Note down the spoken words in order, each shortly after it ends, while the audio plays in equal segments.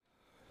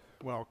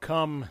Well,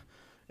 come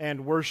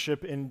and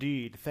worship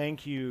indeed.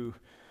 Thank you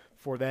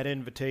for that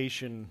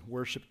invitation,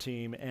 worship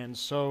team. And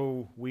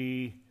so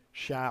we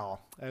shall,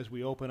 as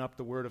we open up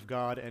the Word of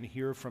God and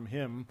hear from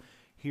Him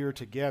here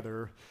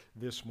together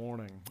this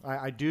morning.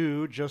 I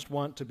do just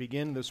want to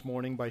begin this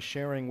morning by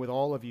sharing with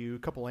all of you a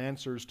couple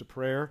answers to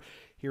prayer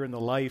here in the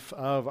life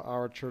of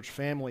our church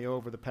family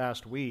over the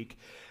past week.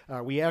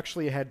 We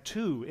actually had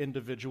two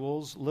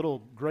individuals,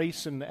 little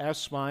Grayson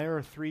Esmeyer,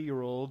 a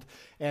 3-year-old,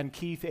 and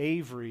Keith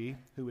Avery,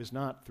 who is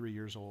not 3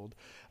 years old,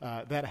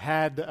 that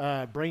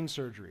had brain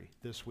surgery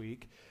this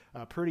week.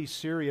 Pretty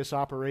serious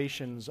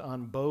operations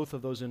on both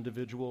of those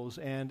individuals,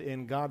 and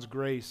in God's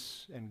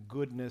grace and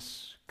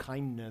goodness,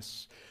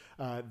 kindness,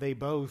 they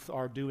both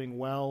are doing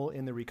well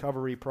in the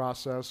recovery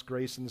process.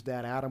 Grayson's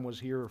dad, Adam, was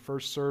here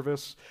first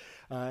service,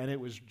 and it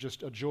was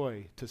just a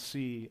joy to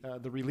see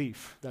the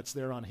relief that's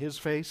there on his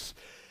face.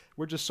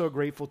 We're just so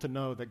grateful to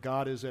know that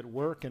God is at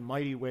work in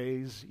mighty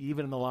ways,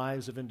 even in the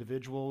lives of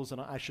individuals.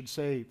 And I should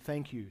say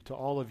thank you to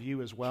all of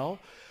you as well.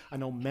 I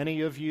know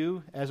many of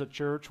you as a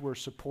church were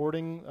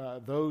supporting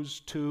those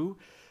two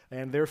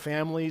and their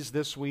families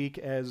this week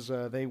as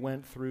they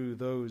went through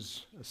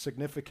those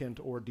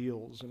significant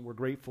ordeals. And we're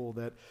grateful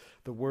that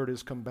the word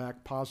has come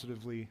back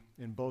positively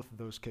in both of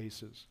those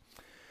cases.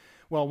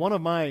 Well, one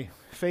of my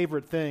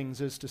favorite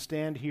things is to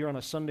stand here on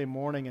a Sunday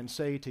morning and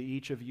say to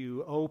each of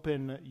you,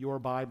 open your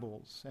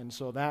Bibles. And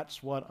so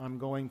that's what I'm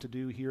going to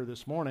do here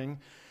this morning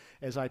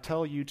as I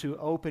tell you to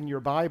open your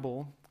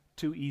Bible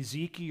to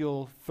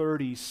Ezekiel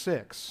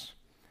 36.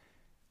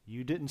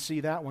 You didn't see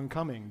that one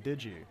coming,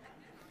 did you?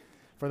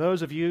 For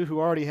those of you who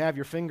already have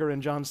your finger in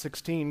John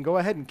 16, go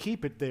ahead and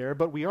keep it there,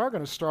 but we are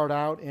going to start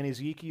out in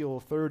Ezekiel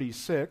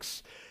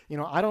 36. You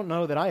know, I don't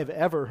know that I have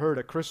ever heard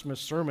a Christmas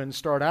sermon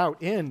start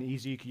out in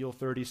Ezekiel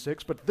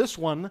 36, but this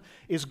one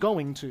is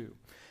going to.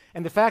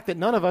 And the fact that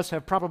none of us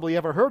have probably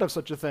ever heard of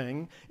such a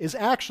thing is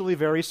actually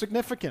very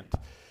significant,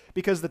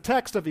 because the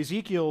text of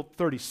Ezekiel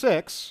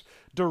 36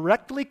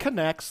 directly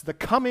connects the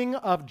coming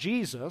of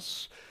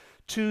Jesus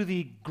to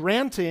the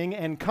granting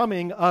and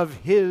coming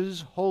of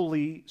His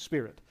Holy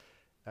Spirit.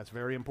 That's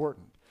very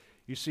important.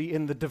 You see,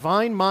 in the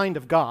divine mind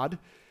of God,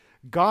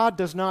 God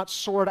does not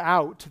sort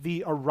out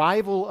the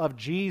arrival of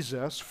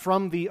Jesus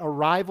from the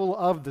arrival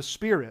of the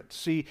Spirit.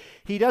 See,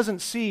 He doesn't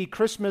see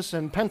Christmas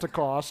and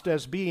Pentecost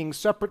as being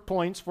separate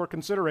points for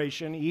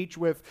consideration, each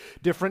with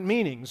different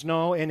meanings.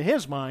 No, in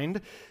His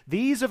mind,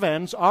 these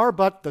events are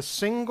but the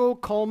single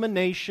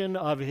culmination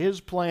of His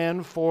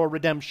plan for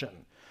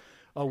redemption,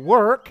 a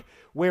work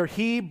where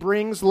He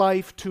brings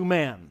life to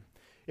man.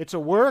 It's a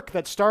work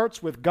that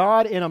starts with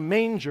God in a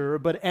manger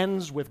but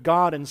ends with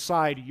God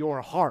inside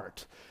your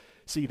heart.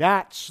 See,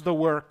 that's the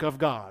work of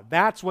God.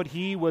 That's what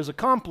He was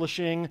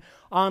accomplishing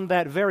on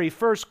that very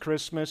first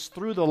Christmas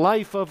through the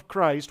life of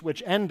Christ,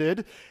 which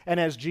ended, and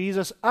as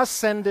Jesus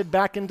ascended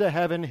back into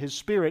heaven, His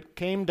Spirit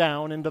came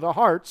down into the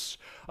hearts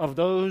of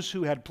those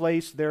who had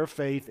placed their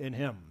faith in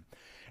Him.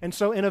 And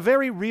so, in a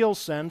very real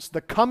sense,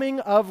 the coming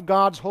of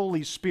God's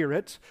Holy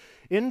Spirit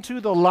into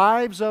the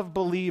lives of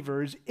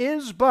believers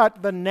is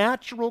but the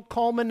natural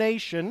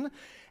culmination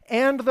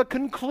and the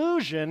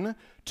conclusion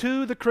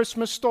to the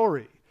Christmas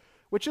story.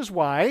 Which is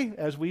why,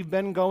 as we've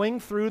been going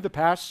through the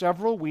past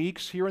several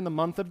weeks here in the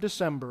month of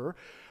December,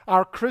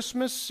 our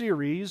Christmas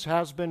series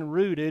has been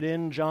rooted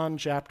in John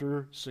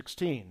chapter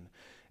 16.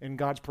 In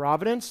God's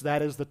providence,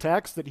 that is the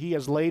text that He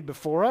has laid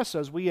before us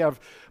as we have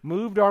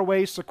moved our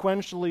way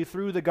sequentially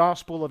through the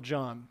Gospel of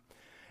John.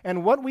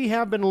 And what we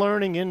have been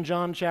learning in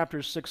John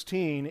chapter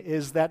 16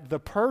 is that the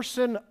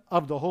person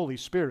of the Holy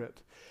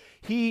Spirit,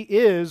 He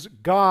is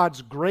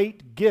God's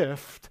great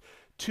gift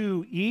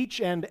to each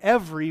and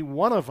every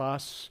one of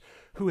us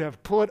who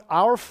have put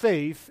our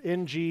faith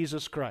in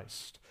Jesus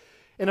Christ.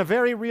 In a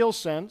very real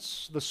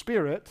sense, the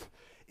Spirit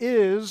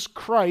is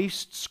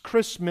Christ's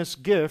Christmas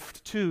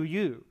gift to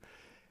you.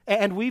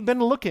 And we've been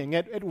looking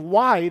at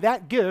why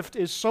that gift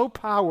is so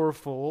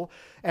powerful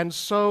and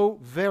so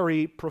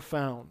very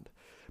profound.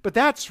 But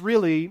that's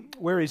really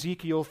where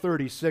Ezekiel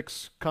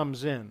 36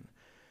 comes in.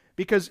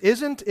 Because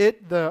isn't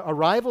it the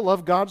arrival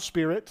of God's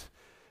Spirit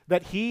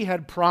that He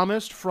had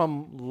promised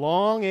from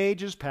long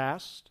ages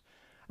past?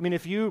 I mean,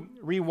 if you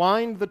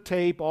rewind the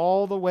tape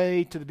all the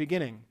way to the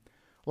beginning,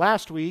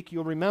 last week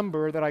you'll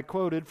remember that I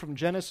quoted from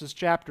Genesis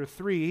chapter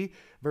 3,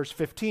 verse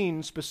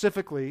 15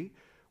 specifically,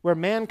 where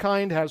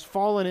mankind has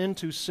fallen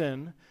into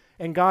sin,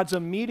 and God's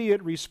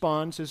immediate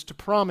response is to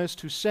promise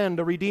to send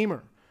a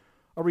Redeemer.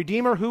 A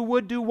Redeemer who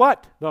would do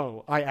what,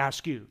 though, I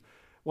ask you?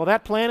 Well,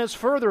 that plan is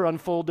further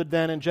unfolded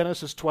then in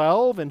Genesis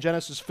 12 and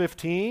Genesis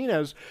 15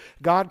 as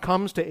God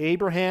comes to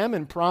Abraham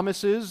and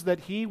promises that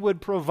He would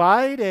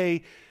provide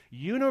a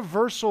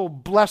universal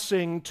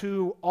blessing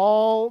to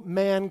all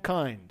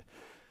mankind.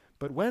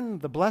 But when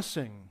the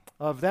blessing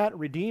of that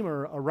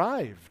Redeemer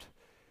arrived,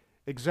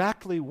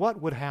 exactly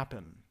what would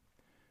happen?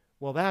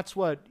 Well, that's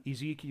what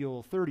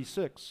Ezekiel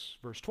 36,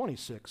 verse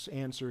 26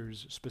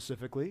 answers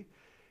specifically.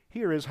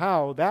 Here is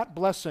how that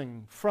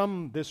blessing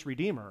from this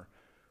Redeemer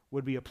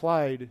would be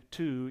applied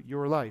to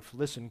your life.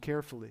 Listen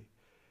carefully.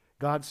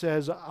 God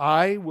says,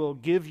 I will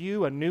give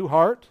you a new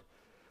heart,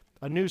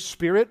 a new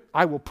spirit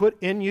I will put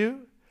in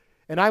you,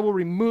 and I will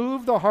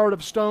remove the heart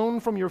of stone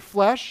from your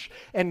flesh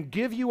and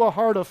give you a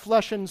heart of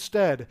flesh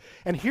instead.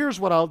 And here's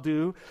what I'll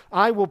do.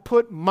 I will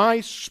put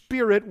my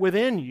spirit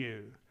within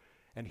you,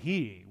 and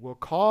he will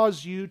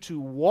cause you to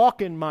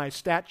walk in my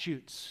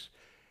statutes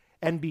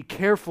and be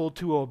careful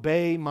to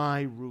obey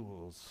my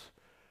rules.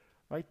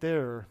 Right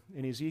there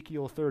in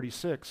Ezekiel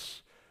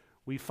 36,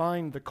 we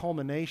find the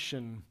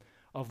culmination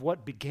of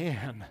what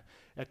began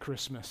at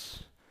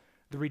Christmas.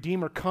 The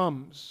Redeemer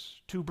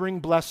comes to bring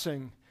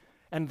blessing,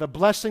 and the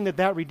blessing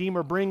that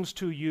Redeemer brings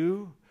to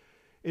you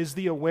is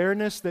the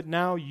awareness that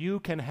now you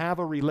can have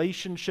a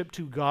relationship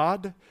to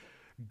God,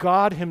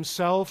 God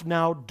himself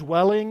now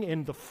dwelling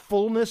in the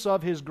fullness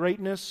of his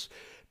greatness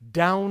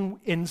down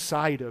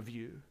inside of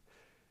you.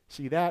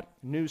 See, that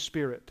new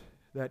spirit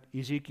that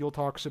Ezekiel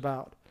talks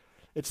about,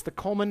 it's the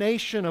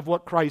culmination of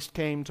what Christ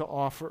came to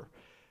offer.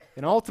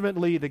 And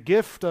ultimately, the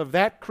gift of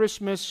that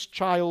Christmas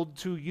child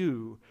to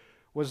you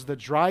was the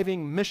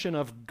driving mission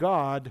of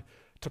God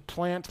to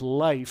plant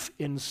life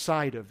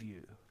inside of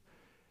you.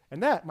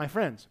 And that, my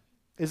friends,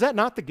 is that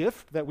not the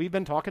gift that we've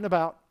been talking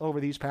about over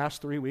these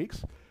past 3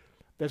 weeks?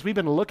 As we've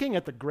been looking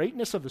at the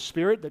greatness of the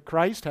Spirit that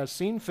Christ has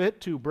seen fit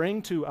to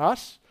bring to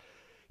us,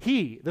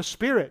 He, the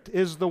Spirit,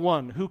 is the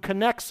one who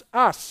connects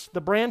us,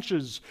 the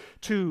branches,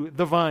 to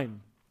the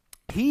vine.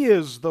 He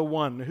is the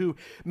one who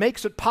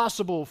makes it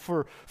possible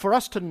for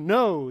us to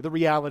know the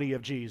reality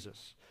of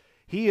Jesus.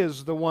 He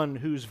is the one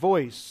whose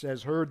voice,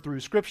 as heard through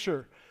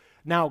Scripture,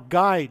 now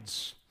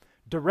guides,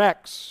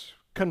 directs,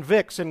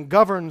 convicts, and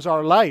governs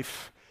our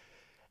life.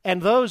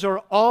 And those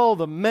are all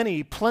the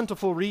many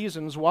plentiful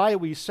reasons why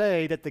we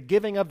say that the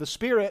giving of the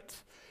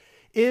Spirit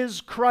is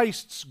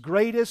Christ's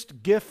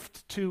greatest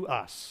gift to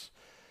us.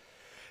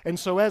 And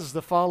so as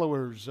the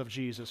followers of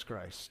Jesus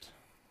Christ,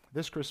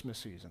 this Christmas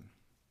season,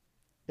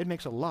 it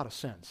makes a lot of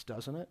sense,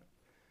 doesn't it,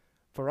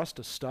 for us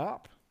to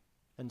stop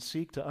and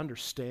seek to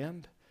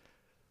understand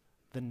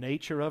the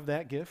nature of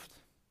that gift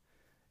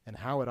and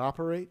how it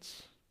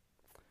operates.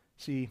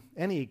 See,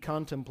 any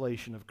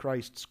contemplation of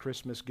Christ's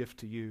Christmas gift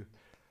to you,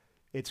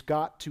 it's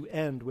got to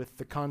end with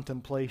the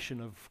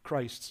contemplation of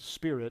Christ's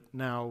Spirit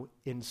now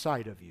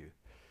inside of you.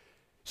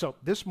 So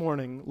this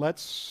morning,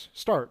 let's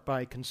start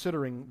by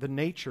considering the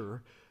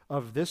nature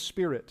of this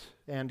Spirit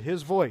and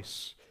His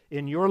voice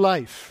in your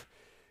life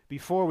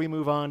before we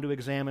move on to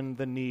examine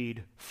the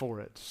need for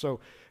it.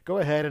 So go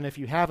ahead, and if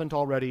you haven't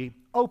already,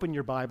 open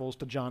your Bibles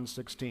to John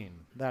 16.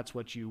 That's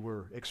what you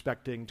were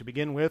expecting to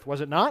begin with,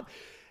 was it not?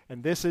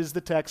 And this is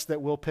the text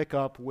that we'll pick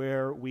up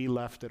where we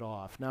left it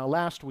off. Now,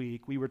 last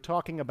week, we were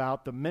talking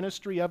about the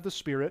ministry of the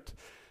Spirit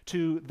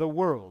to the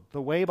world,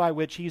 the way by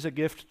which He's a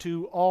gift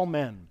to all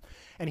men.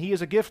 And He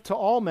is a gift to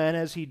all men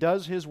as He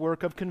does His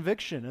work of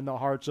conviction in the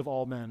hearts of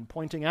all men,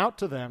 pointing out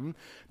to them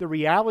the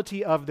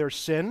reality of their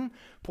sin,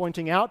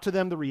 pointing out to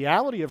them the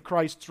reality of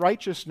Christ's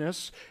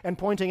righteousness, and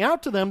pointing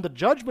out to them the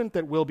judgment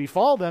that will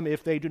befall them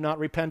if they do not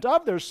repent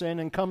of their sin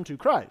and come to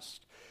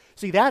Christ.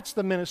 See, that's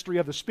the ministry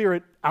of the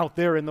Spirit out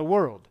there in the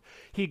world.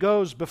 He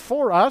goes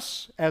before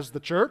us as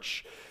the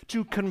church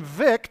to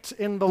convict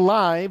in the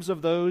lives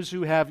of those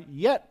who have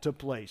yet to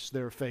place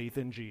their faith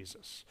in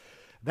Jesus.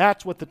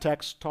 That's what the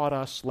text taught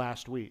us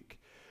last week.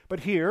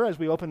 But here, as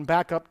we open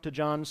back up to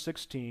John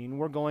 16,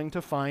 we're going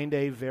to find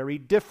a very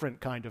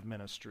different kind of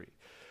ministry.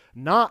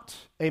 Not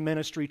a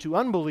ministry to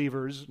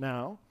unbelievers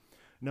now.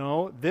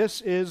 No,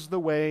 this is the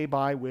way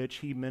by which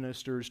He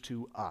ministers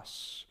to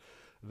us,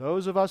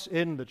 those of us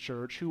in the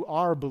church who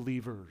are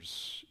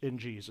believers in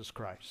Jesus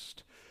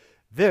Christ.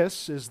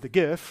 This is the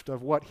gift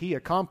of what He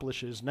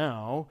accomplishes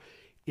now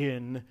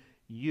in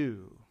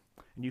you.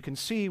 And you can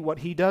see what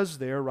He does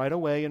there right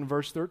away in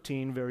verse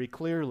 13 very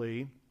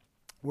clearly.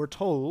 We're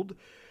told,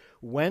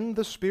 when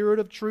the Spirit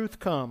of truth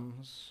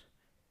comes,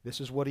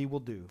 this is what He will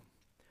do.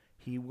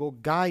 He will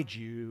guide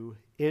you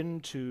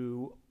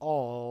into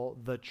all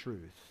the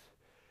truth.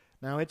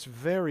 Now, it's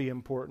very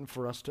important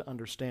for us to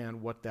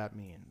understand what that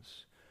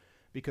means,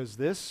 because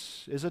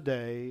this is a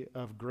day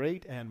of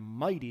great and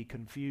mighty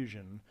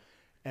confusion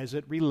as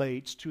it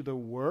relates to the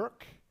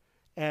work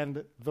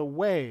and the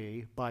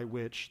way by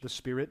which the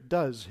Spirit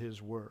does His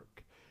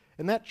work.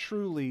 And that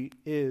truly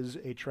is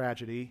a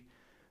tragedy,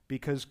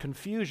 because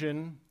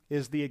confusion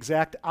is the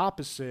exact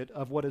opposite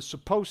of what is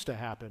supposed to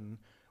happen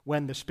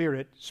when the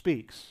Spirit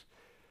speaks.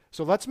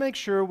 So let's make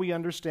sure we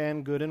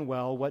understand good and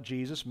well what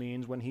Jesus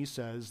means when He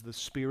says the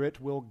Spirit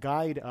will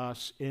guide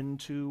us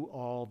into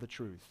all the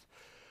truth.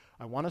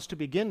 I want us to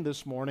begin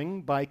this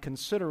morning by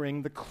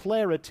considering the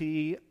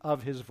clarity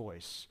of His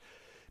voice,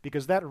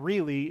 because that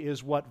really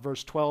is what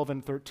verse 12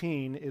 and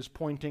 13 is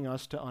pointing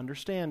us to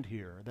understand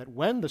here, that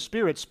when the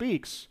Spirit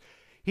speaks,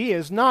 He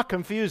is not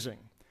confusing.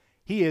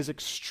 He is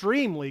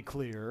extremely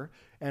clear,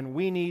 and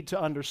we need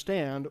to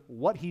understand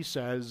what He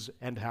says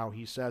and how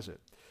He says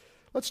it.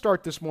 Let's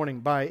start this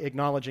morning by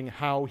acknowledging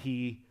how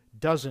He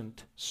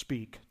doesn't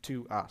speak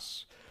to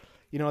us.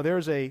 You know,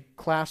 there's a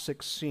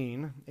classic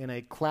scene in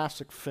a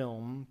classic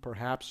film,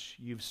 perhaps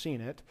you've seen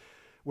it,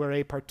 where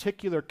a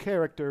particular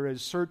character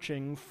is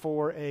searching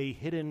for a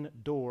hidden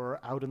door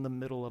out in the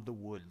middle of the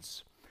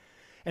woods.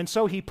 And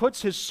so he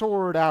puts his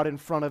sword out in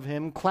front of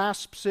him,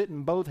 clasps it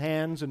in both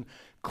hands, and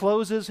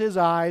closes his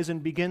eyes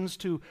and begins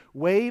to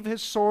wave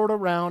his sword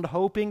around,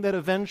 hoping that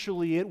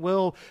eventually it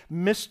will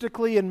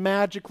mystically and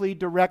magically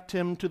direct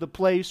him to the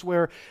place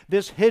where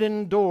this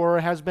hidden door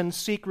has been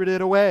secreted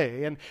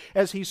away. And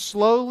as he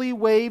slowly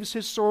waves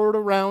his sword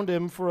around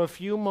him for a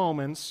few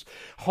moments,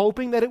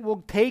 hoping that it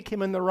will take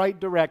him in the right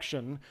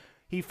direction,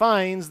 he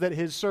finds that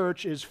his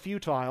search is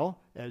futile,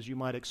 as you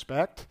might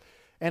expect,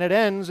 and it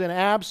ends in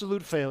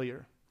absolute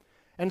failure.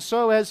 And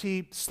so as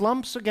he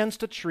slumps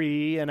against a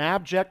tree in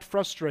abject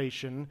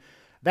frustration,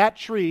 that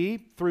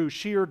tree, through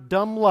sheer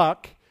dumb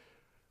luck,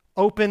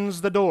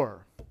 opens the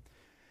door.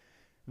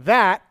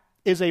 That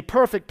is a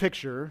perfect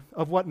picture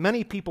of what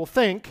many people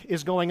think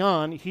is going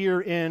on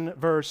here in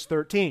verse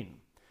 13.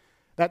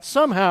 That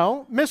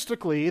somehow,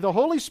 mystically, the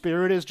Holy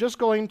Spirit is just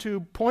going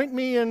to point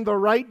me in the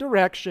right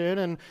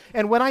direction,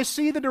 and when I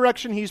see the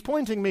direction He's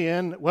pointing me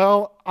in,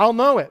 well, I'll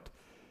know it.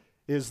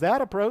 Is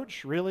that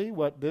approach really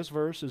what this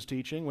verse is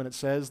teaching when it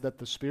says that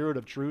the Spirit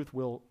of truth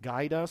will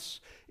guide us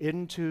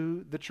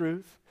into the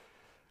truth?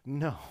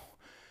 No,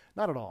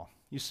 not at all.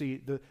 You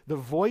see, the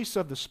voice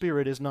of the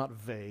Spirit is not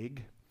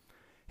vague.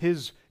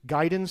 His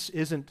guidance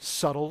isn't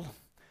subtle.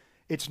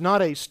 It's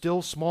not a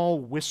still small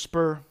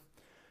whisper.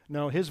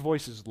 No, His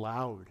voice is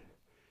loud.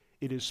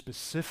 It is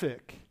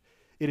specific.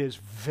 It is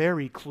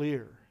very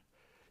clear.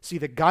 See,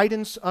 the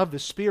guidance of the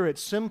Spirit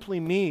simply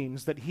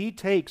means that He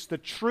takes the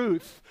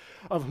truth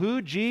of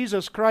who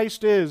Jesus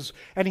Christ is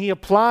and He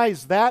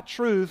applies that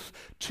truth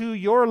to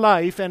your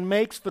life and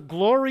makes the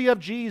glory of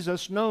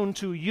Jesus known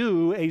to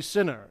you, a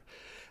sinner.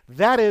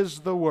 That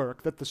is the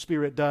work that the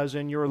Spirit does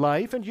in your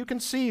life, and you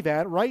can see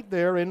that right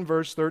there in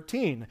verse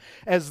 13,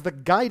 as the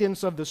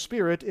guidance of the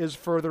Spirit is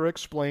further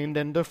explained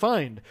and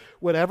defined.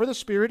 Whatever the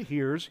Spirit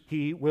hears,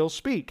 He will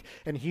speak,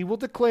 and He will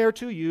declare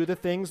to you the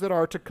things that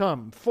are to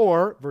come.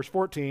 For, verse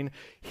 14,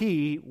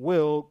 He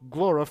will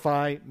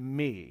glorify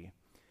me.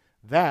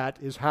 That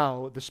is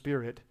how the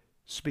Spirit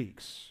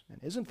speaks. And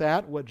isn't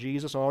that what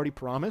Jesus already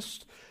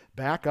promised?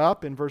 Back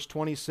up in verse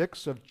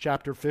 26 of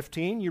chapter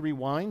 15, you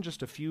rewind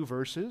just a few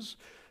verses.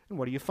 And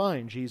what do you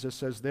find? Jesus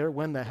says there,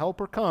 when the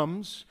Helper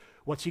comes,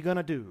 what's He going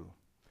to do?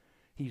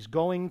 He's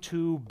going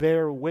to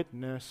bear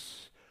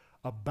witness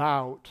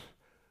about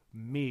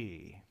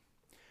me.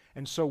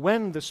 And so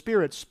when the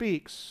Spirit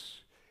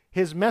speaks,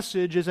 His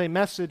message is a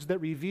message that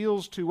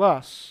reveals to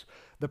us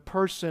the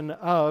person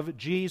of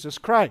Jesus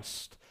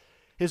Christ.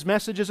 His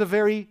message is a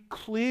very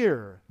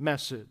clear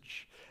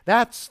message.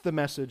 That's the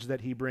message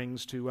that He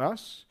brings to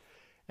us.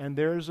 And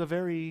there's a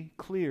very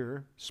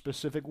clear,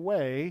 specific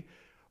way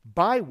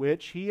by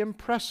which He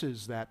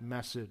impresses that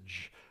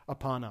message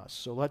upon us.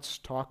 So let's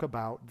talk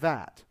about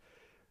that.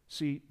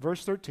 See,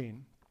 verse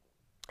 13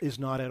 is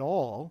not at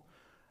all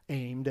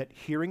aimed at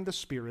hearing the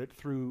Spirit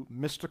through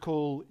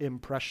mystical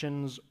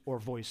impressions or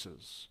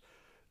voices.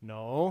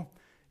 No,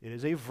 it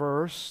is a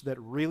verse that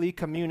really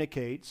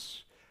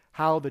communicates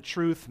how the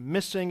truth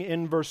missing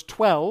in verse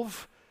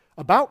 12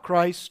 about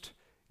Christ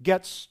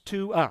gets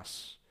to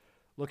us.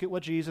 Look at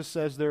what Jesus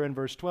says there in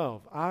verse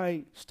 12.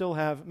 I still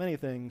have many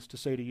things to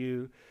say to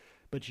you,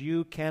 but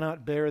you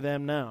cannot bear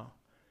them now.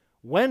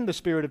 When the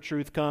Spirit of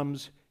truth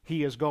comes,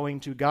 He is going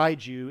to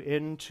guide you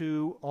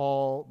into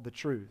all the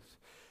truth.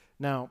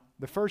 Now,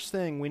 the first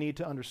thing we need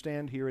to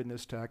understand here in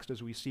this text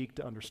as we seek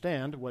to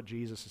understand what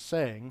Jesus is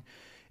saying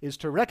is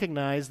to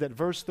recognize that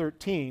verse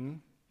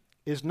 13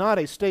 is not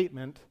a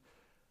statement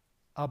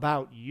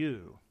about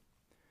you.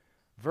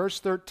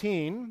 Verse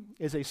 13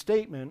 is a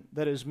statement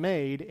that is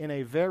made in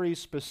a very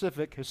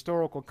specific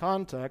historical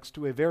context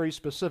to a very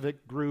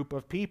specific group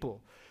of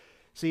people.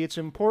 See, it's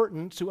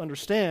important to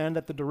understand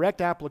that the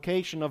direct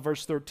application of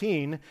verse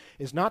 13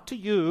 is not to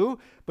you,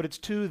 but it's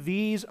to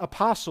these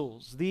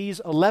apostles,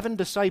 these 11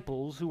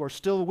 disciples who are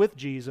still with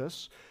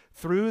Jesus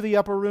through the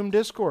upper room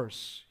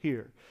discourse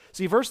here.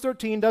 See, verse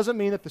 13 doesn't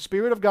mean that the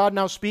Spirit of God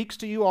now speaks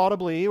to you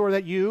audibly, or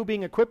that you,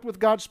 being equipped with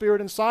God's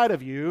Spirit inside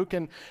of you,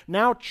 can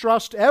now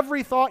trust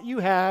every thought you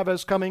have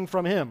as coming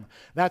from Him.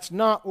 That's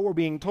not what we're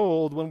being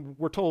told when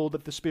we're told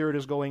that the Spirit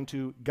is going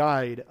to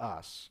guide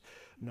us.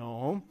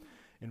 No.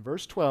 In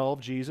verse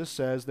 12, Jesus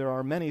says, there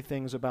are many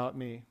things about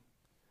me,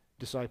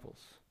 disciples,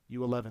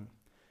 you 11,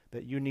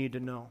 that you need to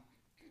know,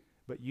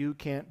 but you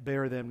can't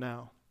bear them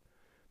now.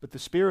 But the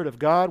Spirit of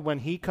God, when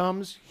He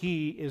comes,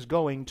 He is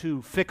going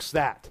to fix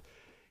that.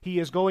 He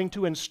is going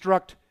to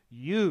instruct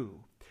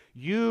you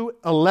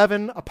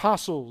 11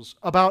 apostles,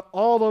 about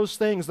all those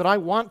things that I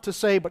want to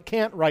say but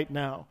can't right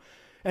now.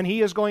 And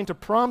He is going to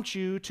prompt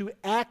you to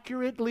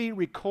accurately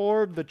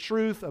record the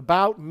truth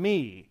about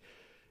me.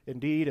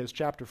 Indeed, as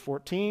chapter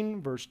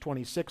 14, verse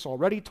 26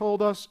 already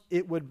told us,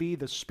 it would be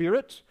the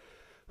Spirit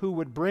who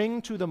would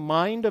bring to the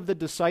mind of the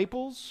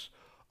disciples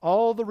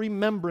all the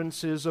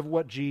remembrances of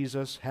what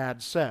Jesus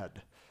had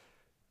said.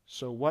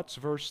 So what's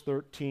verse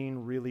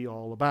 13 really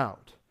all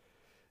about?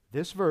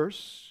 This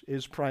verse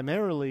is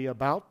primarily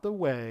about the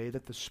way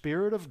that the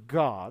Spirit of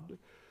God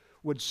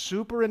would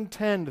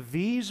superintend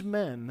these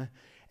men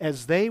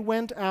as they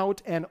went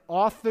out and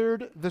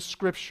authored the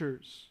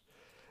Scriptures.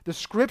 The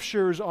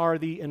Scriptures are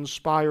the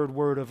inspired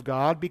Word of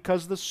God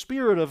because the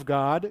Spirit of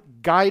God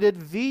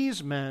guided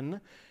these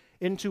men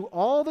into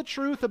all the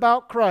truth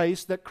about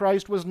Christ that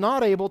Christ was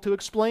not able to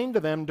explain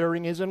to them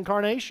during His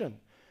incarnation.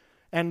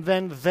 And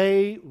then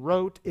they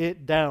wrote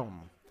it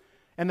down.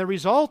 And the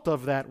result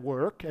of that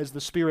work, as the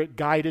Spirit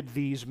guided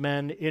these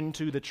men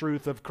into the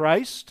truth of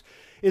Christ,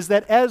 is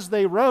that as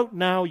they wrote,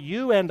 now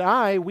you and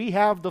I, we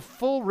have the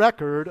full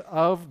record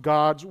of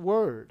God's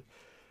Word.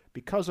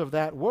 Because of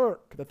that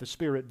work that the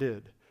Spirit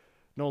did,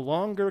 no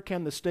longer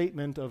can the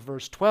statement of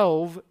verse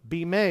 12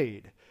 be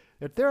made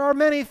that there are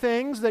many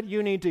things that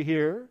you need to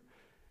hear,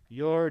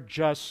 you're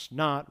just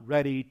not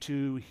ready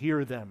to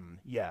hear them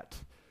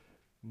yet.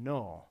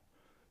 No,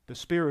 the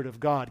Spirit of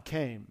God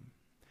came.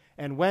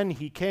 And when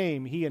He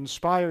came, He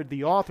inspired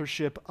the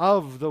authorship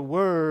of the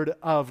Word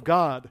of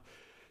God.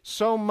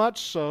 So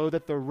much so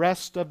that the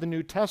rest of the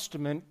New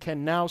Testament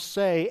can now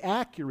say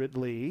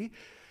accurately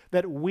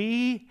that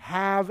we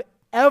have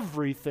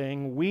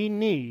everything we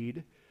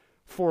need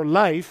for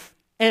life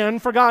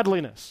and for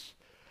godliness.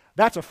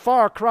 That's a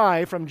far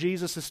cry from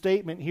Jesus'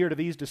 statement here to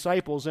these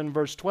disciples in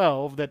verse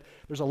 12 that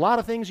there's a lot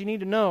of things you need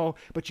to know,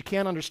 but you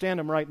can't understand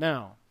them right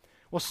now.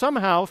 Well,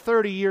 somehow,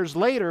 30 years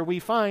later, we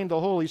find the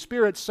Holy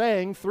Spirit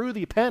saying through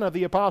the pen of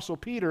the Apostle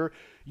Peter,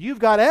 you've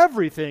got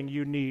everything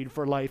you need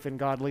for life and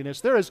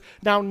godliness. There is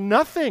now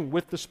nothing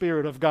with the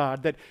Spirit of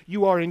God that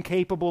you are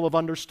incapable of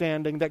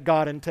understanding that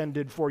God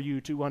intended for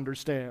you to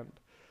understand.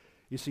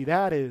 You see,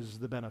 that is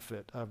the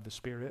benefit of the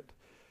Spirit,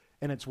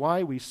 and it's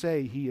why we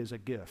say He is a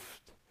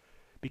gift.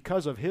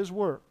 Because of His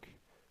work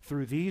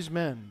through these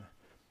men,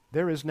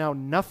 there is now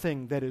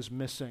nothing that is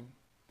missing.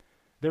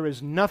 There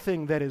is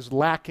nothing that is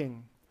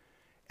lacking.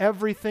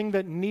 Everything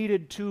that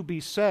needed to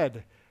be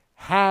said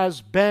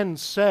has been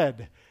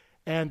said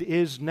and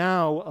is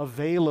now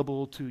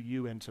available to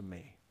you and to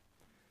me.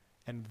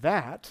 And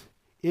that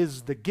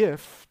is the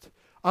gift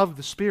of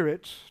the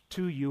Spirit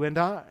to you and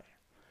I.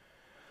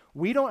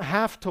 We don't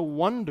have to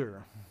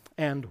wonder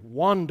and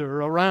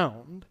wander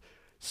around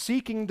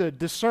seeking to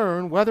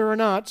discern whether or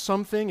not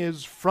something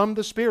is from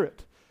the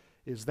Spirit.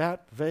 Is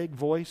that vague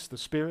voice the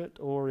Spirit,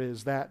 or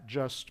is that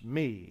just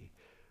me?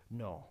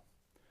 No.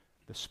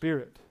 The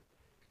Spirit,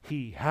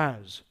 He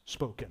has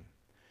spoken.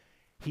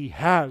 He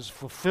has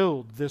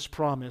fulfilled this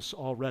promise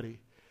already.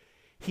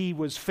 He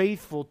was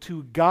faithful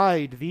to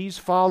guide these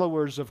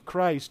followers of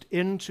Christ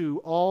into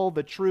all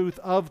the truth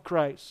of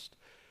Christ.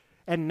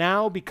 And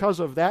now, because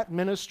of that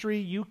ministry,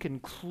 you can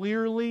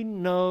clearly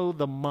know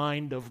the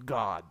mind of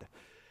God.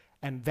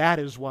 And that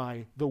is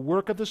why the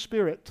work of the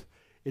Spirit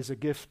is a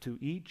gift to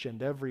each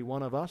and every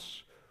one of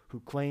us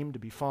who claim to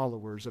be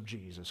followers of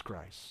Jesus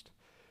Christ.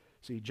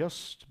 See,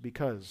 just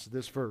because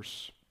this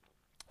verse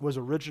was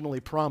originally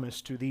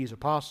promised to these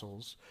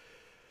apostles,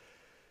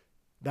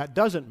 that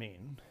doesn't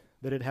mean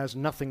that it has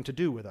nothing to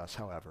do with us,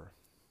 however.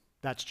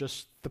 That's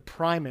just the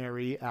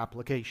primary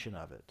application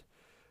of it.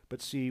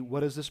 But see,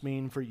 what does this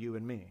mean for you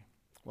and me?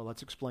 Well,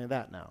 let's explain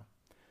that now.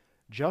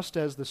 Just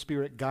as the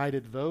Spirit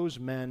guided those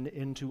men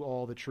into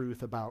all the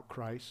truth about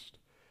Christ,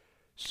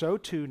 so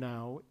too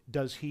now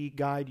does He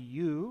guide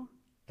you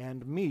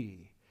and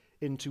me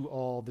into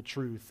all the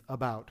truth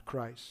about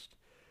Christ.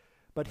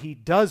 But He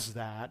does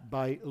that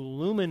by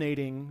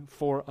illuminating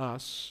for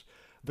us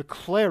the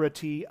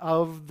clarity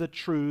of the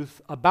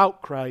truth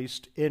about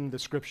Christ in the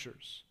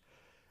Scriptures.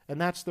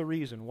 And that's the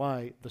reason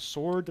why the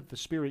sword that the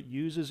Spirit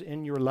uses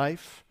in your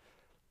life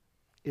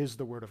is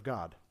the Word of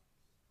God.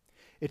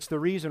 It's the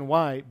reason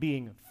why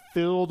being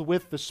filled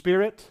with the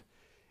Spirit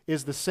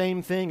is the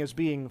same thing as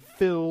being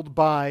filled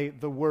by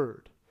the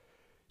Word.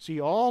 See,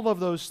 all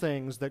of those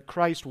things that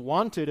Christ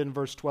wanted in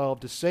verse 12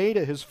 to say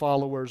to His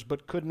followers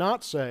but could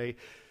not say,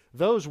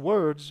 those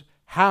words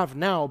have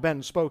now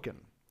been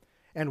spoken.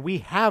 And we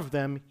have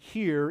them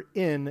here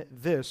in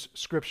this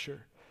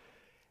Scripture.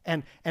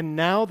 And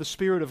now the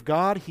Spirit of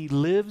God, He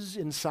lives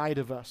inside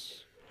of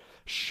us,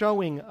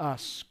 showing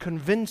us,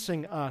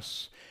 convincing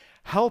us,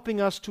 helping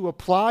us to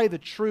apply the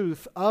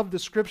truth of the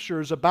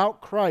Scriptures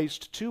about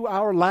Christ to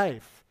our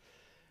life.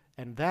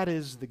 And that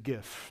is the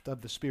gift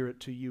of the Spirit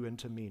to you and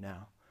to me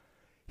now.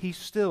 He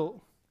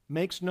still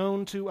makes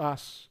known to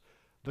us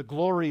the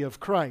glory of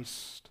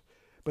Christ,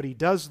 but He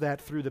does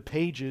that through the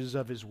pages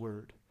of His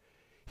Word.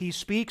 He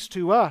speaks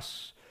to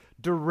us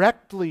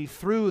directly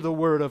through the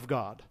Word of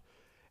God.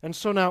 And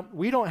so now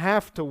we don't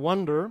have to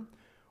wonder,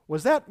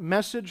 was that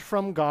message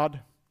from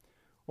God,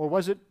 or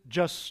was it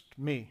just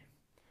me?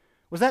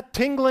 Was that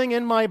tingling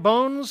in my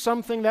bones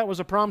something that was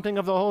a prompting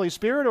of the Holy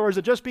Spirit, or is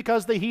it just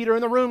because the heater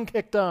in the room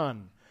kicked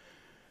on?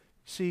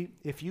 See,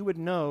 if you would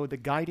know the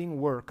guiding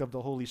work of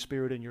the Holy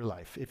Spirit in your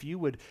life, if you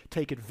would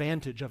take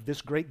advantage of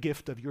this great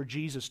gift of your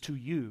Jesus to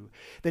you,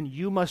 then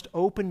you must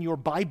open your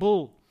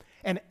Bible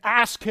and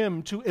ask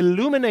Him to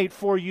illuminate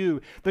for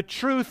you the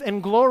truth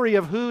and glory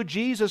of who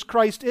Jesus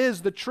Christ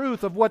is, the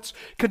truth of what's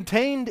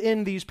contained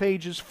in these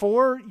pages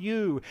for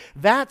you.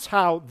 That's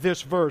how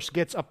this verse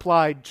gets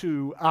applied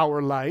to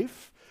our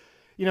life.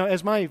 You know,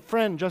 as my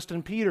friend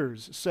Justin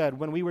Peters said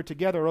when we were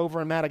together over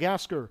in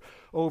Madagascar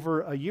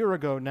over a year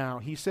ago now,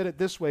 he said it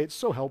this way, it's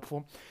so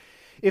helpful.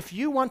 If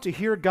you want to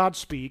hear God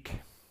speak,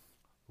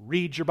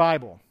 read your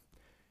Bible.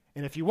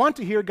 And if you want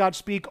to hear God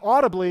speak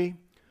audibly,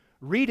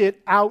 read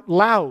it out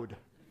loud.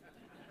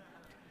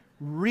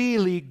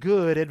 Really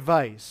good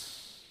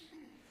advice.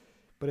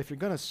 But if you're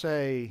going to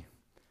say,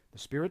 the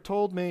Spirit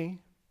told me,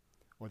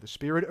 or the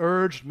Spirit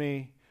urged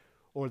me,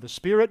 or the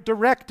Spirit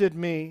directed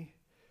me,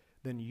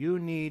 then you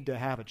need to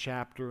have a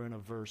chapter and a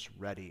verse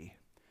ready.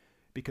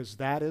 Because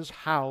that is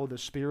how the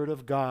Spirit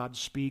of God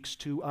speaks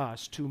to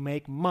us to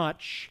make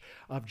much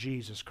of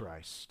Jesus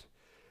Christ.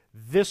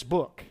 This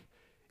book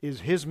is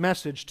His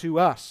message to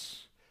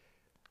us,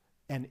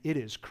 and it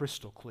is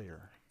crystal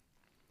clear.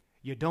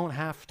 You don't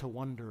have to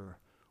wonder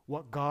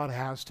what God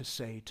has to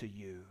say to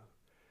you.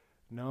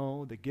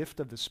 No, the gift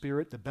of the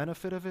Spirit, the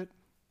benefit of it,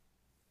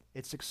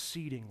 it's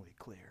exceedingly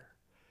clear.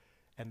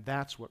 And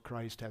that's what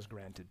Christ has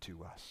granted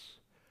to us.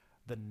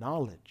 The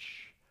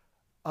knowledge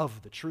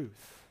of the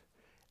truth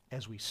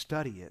as we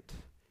study it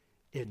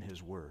in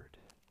His Word.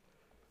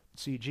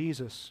 See,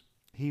 Jesus,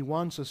 He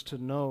wants us to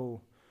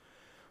know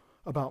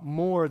about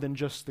more than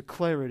just the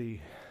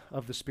clarity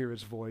of the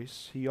Spirit's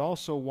voice. He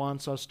also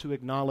wants us to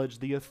acknowledge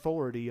the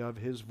authority of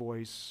His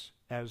voice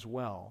as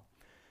well.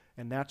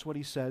 And that's what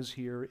He says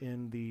here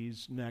in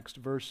these next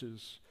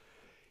verses.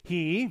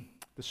 He,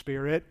 the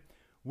Spirit,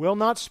 will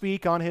not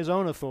speak on His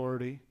own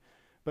authority,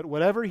 but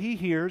whatever He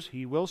hears,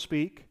 He will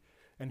speak,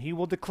 and He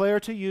will declare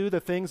to you the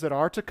things that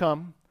are to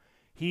come.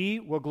 He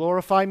will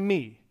glorify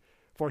me,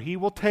 for He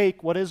will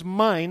take what is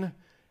mine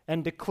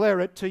and declare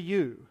it to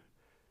you.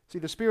 See,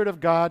 the Spirit of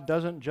God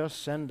doesn't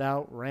just send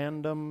out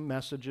random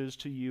messages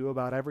to you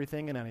about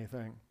everything and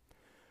anything.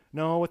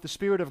 No, what the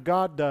Spirit of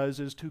God does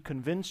is to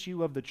convince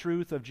you of the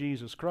truth of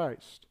Jesus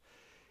Christ.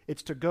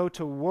 It's to go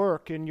to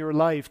work in your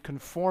life,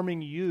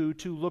 conforming you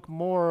to look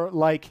more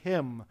like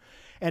Him.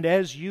 And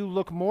as you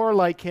look more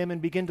like Him and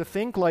begin to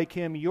think like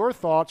Him, your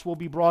thoughts will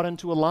be brought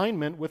into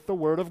alignment with the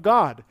Word of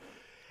God.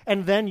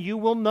 And then you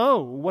will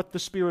know what the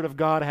Spirit of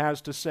God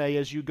has to say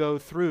as you go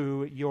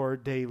through your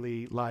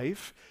daily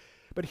life.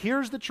 But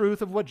here's the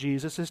truth of what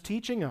Jesus is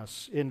teaching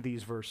us in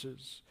these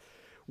verses.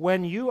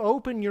 When you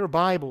open your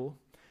Bible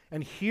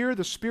and hear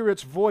the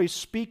Spirit's voice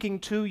speaking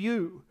to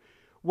you,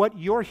 what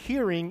you're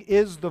hearing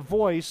is the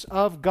voice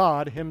of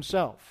God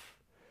Himself.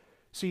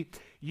 See,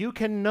 you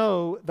can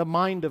know the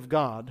mind of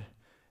God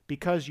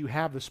because you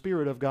have the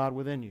Spirit of God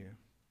within you.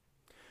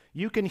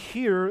 You can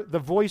hear the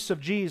voice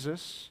of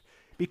Jesus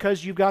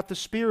because you've got the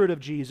Spirit of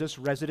Jesus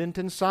resident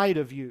inside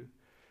of you.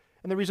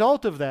 And the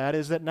result of that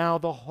is that now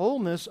the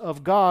wholeness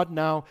of God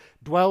now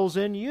dwells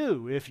in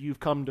you if you've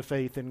come to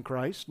faith in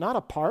Christ, not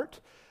a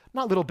part,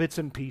 not little bits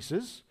and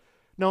pieces.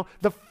 No,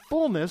 the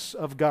fullness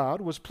of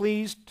God was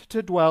pleased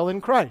to dwell in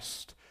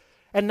Christ.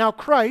 And now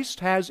Christ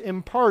has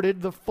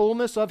imparted the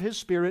fullness of His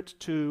Spirit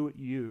to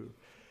you.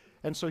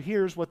 And so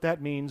here's what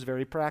that means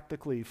very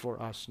practically for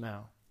us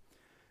now.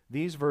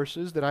 These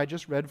verses that I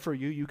just read for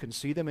you, you can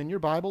see them in your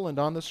Bible and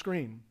on the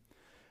screen.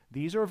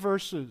 These are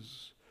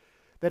verses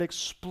that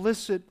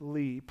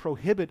explicitly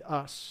prohibit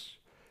us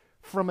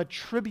from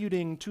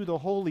attributing to the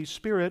Holy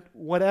Spirit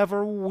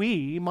whatever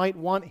we might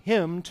want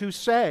Him to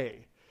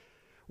say.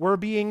 We're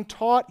being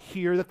taught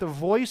here that the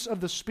voice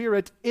of the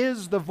Spirit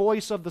is the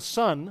voice of the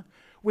Son,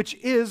 which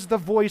is the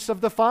voice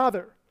of the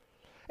Father.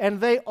 And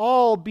they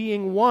all,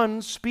 being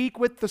one, speak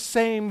with the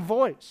same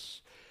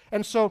voice.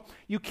 And so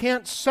you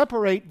can't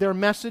separate their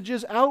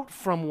messages out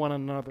from one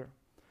another.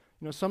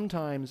 You know,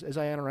 sometimes as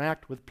I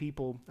interact with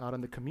people out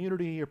in the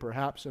community or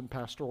perhaps in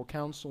pastoral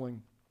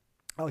counseling,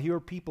 I'll hear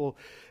people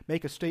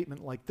make a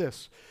statement like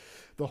this: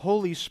 the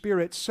Holy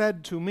Spirit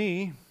said to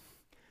me,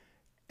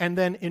 and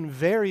then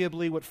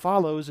invariably what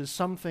follows is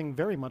something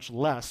very much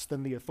less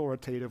than the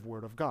authoritative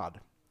Word of God.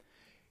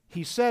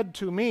 He said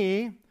to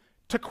me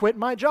to quit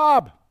my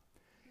job.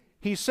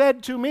 He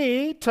said to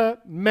me to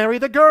marry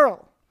the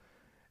girl.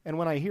 And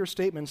when I hear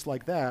statements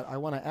like that, I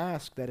want to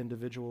ask that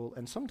individual,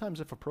 and sometimes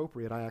if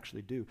appropriate, I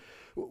actually do,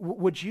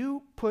 would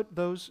you put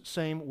those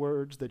same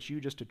words that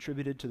you just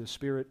attributed to the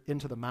Spirit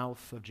into the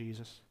mouth of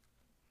Jesus?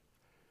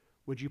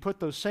 Would you put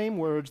those same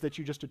words that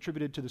you just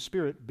attributed to the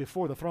Spirit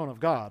before the throne of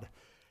God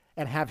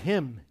and have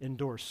Him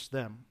endorse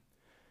them?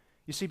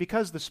 You see,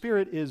 because the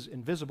Spirit is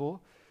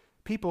invisible,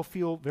 people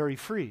feel very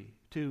free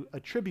to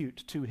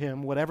attribute to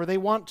Him whatever they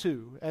want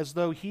to, as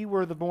though He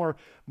were the more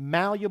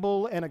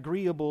malleable and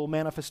agreeable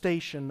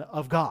manifestation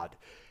of God,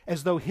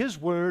 as though His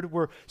word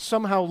were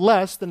somehow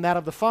less than that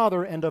of the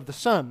Father and of the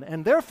Son,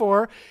 and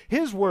therefore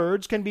His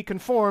words can be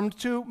conformed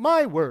to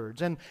my words.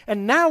 And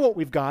now what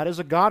we've got is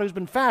a God who's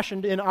been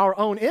fashioned in our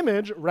own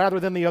image rather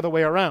than the other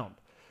way around.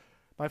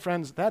 My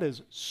friends, that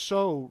is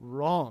so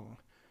wrong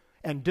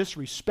and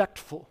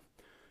disrespectful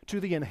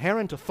to the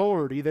inherent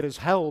authority that is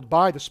held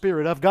by the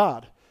Spirit of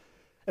God.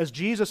 As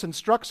Jesus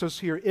instructs us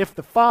here, if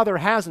the Father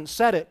hasn't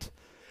said it,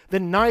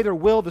 then neither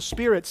will the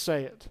Spirit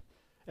say it.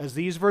 As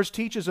these verse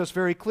teaches us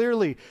very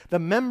clearly, the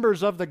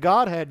members of the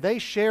Godhead, they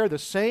share the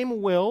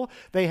same will,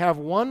 they have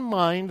one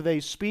mind, they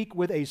speak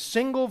with a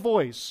single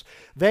voice.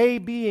 They,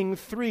 being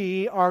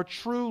three, are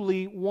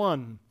truly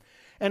one.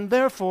 And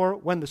therefore,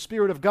 when the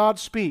Spirit of God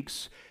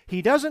speaks,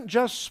 He doesn't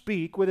just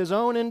speak with His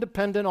own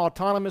independent,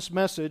 autonomous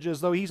message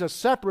as though He's a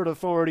separate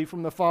authority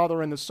from the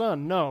Father and the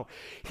Son. No,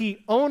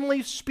 He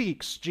only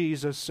speaks,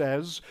 Jesus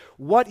says,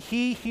 what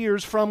He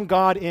hears from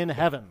God in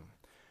heaven.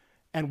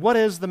 And what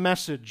is the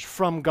message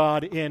from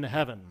God in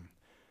heaven?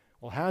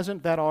 Well,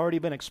 hasn't that already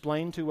been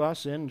explained to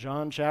us in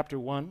John chapter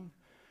 1?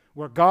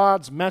 Where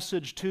God's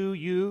message to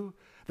you,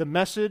 the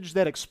message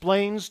that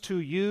explains to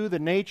you the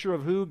nature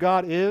of who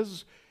God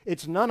is,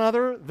 it's none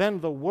other than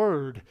the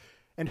Word.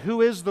 And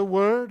who is the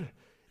Word?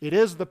 It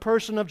is the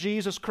person of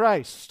Jesus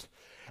Christ.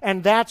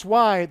 And that's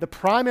why the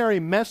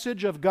primary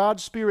message of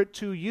God's Spirit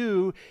to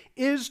you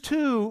is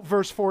to,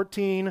 verse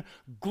 14,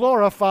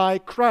 glorify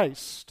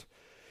Christ.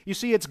 You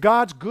see, it's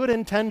God's good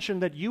intention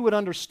that you would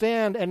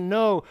understand and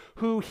know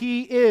who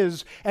He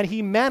is, and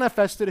He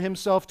manifested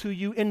Himself to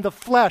you in the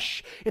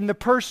flesh, in the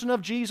person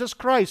of Jesus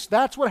Christ.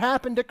 That's what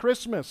happened at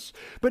Christmas.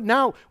 But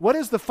now, what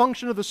is the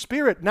function of the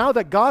Spirit now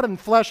that God in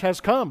flesh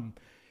has come?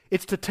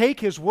 It's to take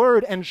His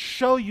Word and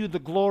show you the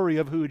glory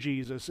of who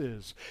Jesus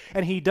is.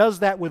 And He does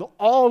that with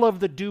all of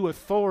the due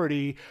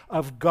authority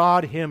of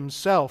God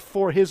Himself,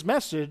 for His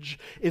message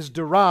is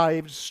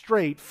derived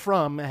straight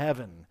from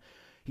heaven.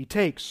 He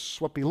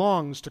takes what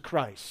belongs to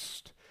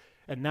Christ,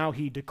 and now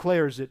He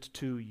declares it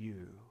to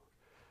you.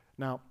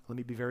 Now, let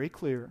me be very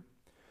clear.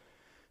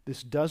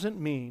 This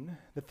doesn't mean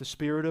that the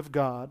Spirit of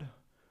God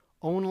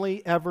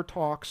only ever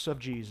talks of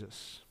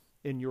Jesus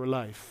in your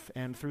life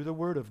and through the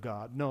Word of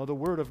God. No, the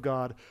Word of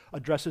God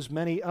addresses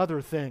many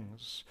other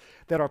things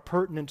that are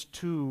pertinent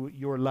to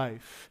your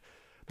life.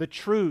 The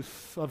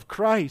truth of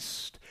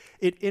Christ,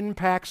 it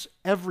impacts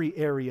every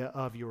area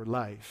of your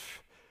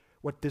life.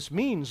 What this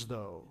means,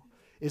 though,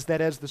 is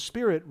that as the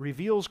Spirit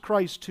reveals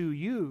Christ to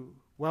you,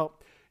 well,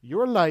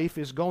 your life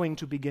is going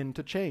to begin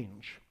to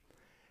change.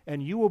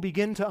 And you will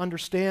begin to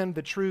understand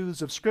the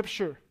truths of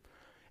Scripture.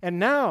 And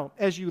now,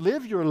 as you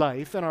live your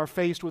life and are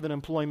faced with an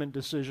employment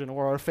decision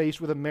or are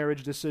faced with a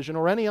marriage decision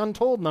or any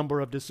untold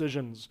number of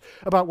decisions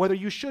about whether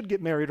you should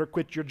get married or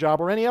quit your job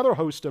or any other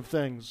host of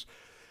things,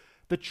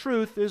 the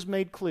truth is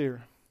made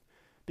clear.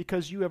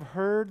 Because you have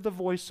heard the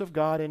voice of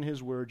God in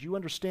His Word. You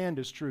understand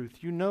His truth.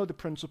 You know the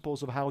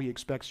principles of how He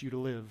expects you to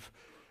live.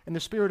 And the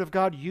Spirit of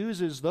God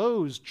uses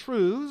those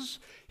truths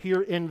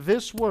here in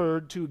this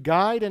Word to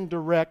guide and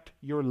direct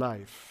your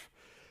life.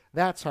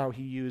 That's how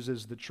He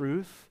uses the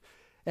truth.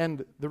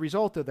 And the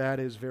result of that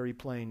is very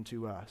plain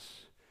to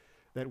us.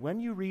 That when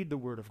you read the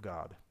Word of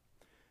God,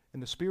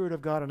 and the Spirit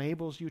of God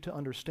enables you to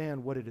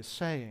understand what it is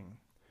saying,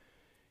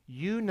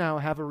 you now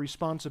have a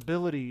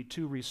responsibility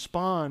to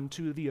respond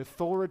to the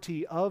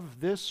authority of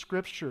this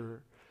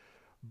Scripture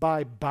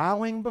by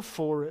bowing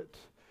before it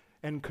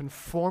and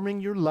conforming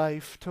your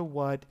life to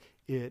what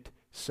it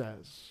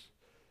says.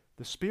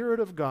 The Spirit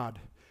of God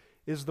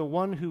is the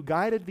one who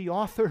guided the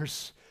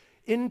authors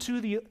into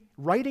the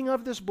writing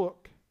of this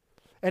book.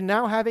 And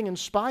now, having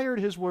inspired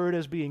His Word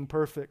as being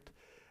perfect,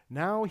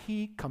 now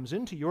He comes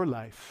into your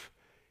life.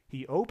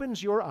 He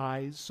opens your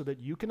eyes so that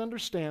you can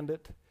understand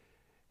it,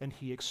 and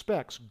He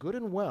expects good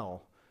and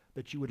well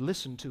that you would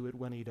listen to it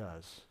when He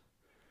does.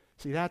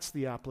 See, that's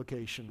the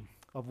application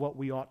of what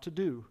we ought to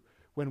do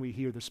when we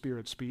hear the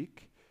Spirit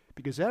speak,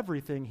 because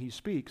everything He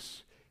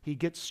speaks, He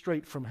gets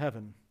straight from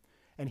heaven,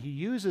 and He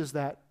uses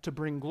that to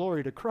bring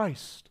glory to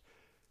Christ,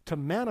 to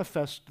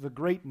manifest the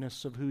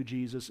greatness of who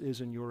Jesus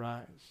is in your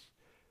eyes,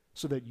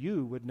 so that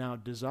you would now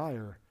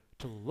desire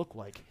to look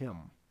like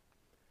Him.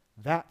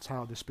 That's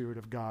how the Spirit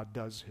of God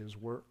does His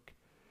work.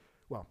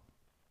 Well,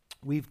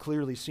 we've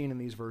clearly seen in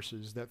these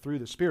verses that through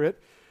the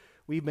Spirit,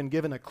 we've been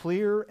given a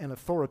clear and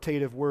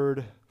authoritative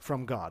word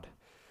from God.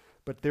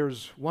 But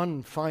there's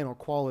one final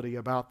quality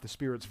about the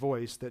Spirit's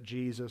voice that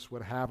Jesus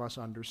would have us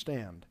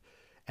understand,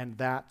 and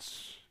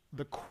that's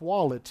the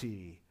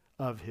quality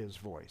of His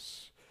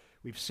voice.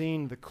 We've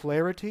seen the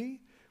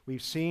clarity,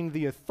 we've seen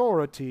the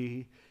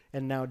authority,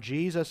 and now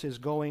Jesus is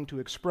going to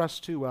express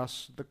to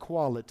us the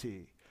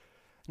quality.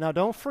 Now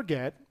don't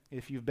forget,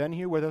 if you've been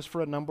here with us for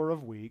a number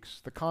of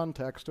weeks, the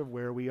context of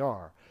where we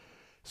are.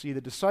 See,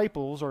 the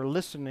disciples are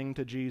listening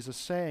to Jesus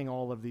saying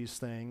all of these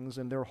things,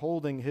 and they're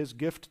holding His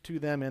gift to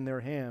them in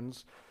their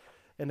hands,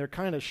 and they're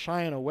kind of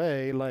shying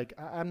away like,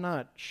 I'm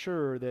not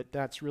sure that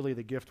that's really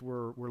the gift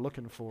we're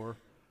looking for.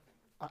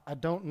 I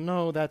don't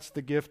know that's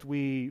the gift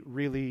we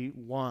really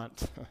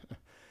want.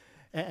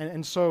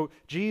 And so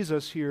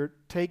Jesus here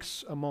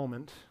takes a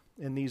moment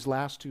in these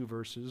last two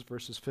verses,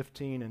 verses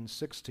 15 and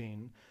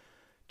 16,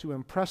 to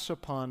impress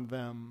upon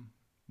them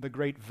the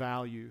great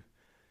value,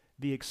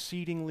 the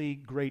exceedingly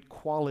great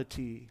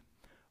quality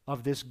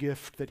of this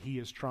gift that He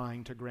is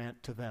trying to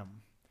grant to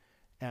them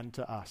and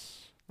to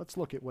us. Let's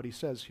look at what He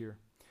says here.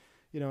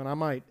 And I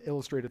might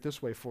illustrate it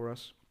this way for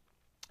us.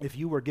 If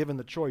you were given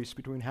the choice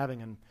between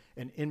having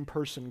an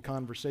in-person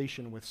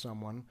conversation with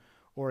someone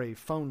or a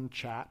phone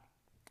chat,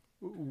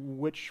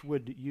 which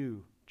would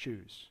you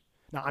choose?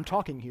 Now, I'm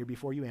talking here,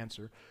 before you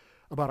answer,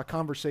 about a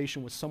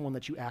conversation with someone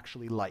that you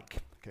actually like.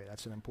 Okay,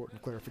 that's an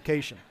important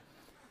clarification.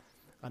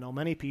 I know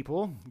many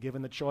people,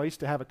 given the choice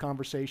to have a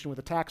conversation with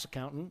a tax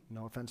accountant,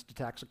 no offense to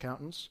tax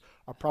accountants,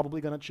 are probably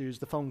going to choose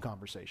the phone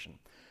conversation.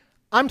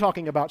 I'm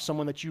talking about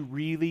someone that you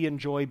really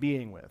enjoy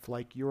being with,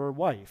 like your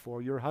wife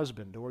or your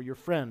husband or your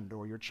friend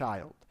or your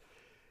child.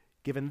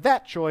 Given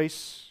that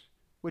choice,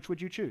 which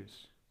would you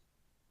choose?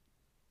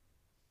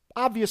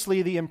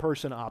 Obviously, the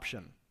in-person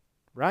option,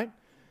 right?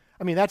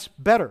 I mean, that's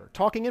better.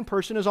 Talking in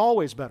person is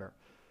always better.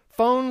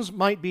 Phones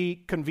might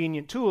be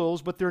convenient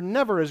tools, but they're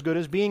never as good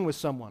as being with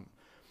someone.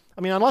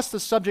 I mean, unless the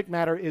subject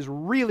matter is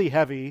really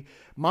heavy,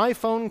 my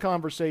phone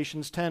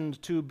conversations tend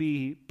to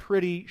be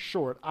pretty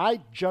short.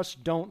 I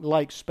just don't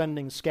like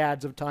spending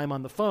scads of time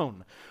on the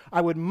phone. I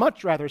would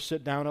much rather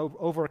sit down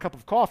over a cup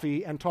of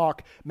coffee and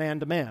talk man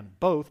to man,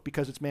 both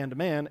because it's man to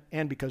man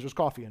and because there's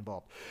coffee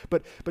involved.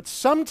 But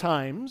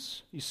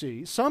sometimes, you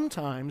see,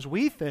 sometimes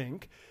we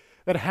think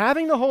that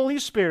having the Holy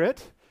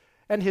Spirit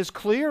and His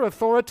clear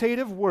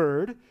authoritative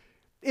word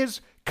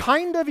is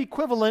kind of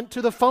equivalent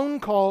to the phone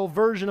call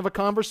version of a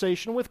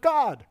conversation with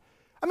God.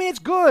 I mean, it's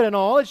good and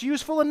all, it's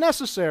useful and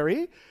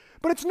necessary,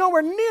 but it's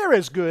nowhere near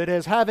as good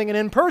as having an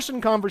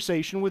in-person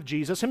conversation with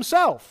Jesus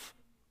Himself.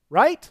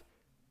 Right?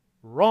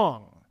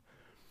 Wrong.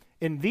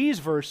 In these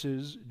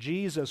verses,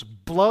 Jesus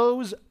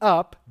blows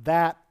up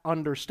that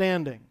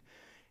understanding.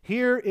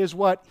 Here is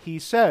what He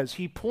says.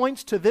 He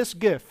points to this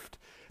gift,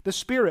 the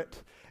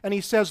Spirit, and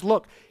He says,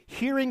 look,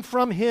 hearing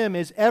from Him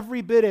is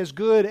every bit as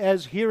good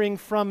as hearing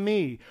from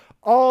me.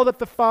 All that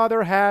the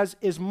Father has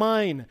is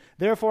mine.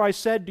 Therefore I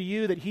said to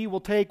you that He will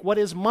take what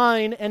is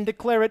mine and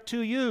declare it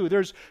to you.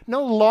 There's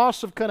no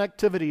loss of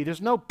connectivity. There's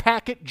no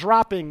packet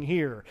dropping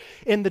here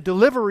in the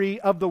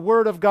delivery of the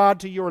Word of God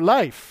to your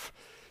life.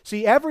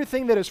 See,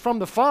 everything that is from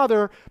the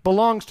Father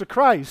belongs to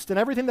Christ, and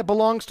everything that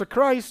belongs to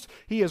Christ,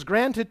 He has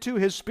granted to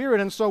His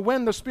Spirit. And so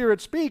when the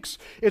Spirit speaks,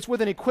 it's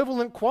with an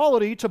equivalent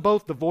quality to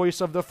both the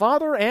voice of the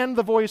Father and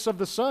the voice of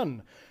the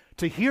Son.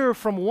 To hear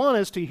from one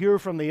is to hear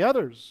from the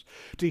others.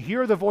 To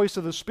hear the voice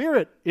of the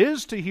Spirit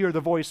is to hear the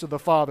voice of the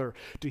Father.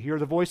 To hear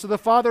the voice of the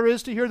Father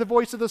is to hear the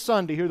voice of the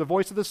Son. To hear the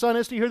voice of the Son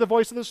is to hear the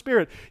voice of the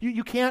Spirit.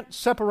 You can't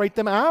separate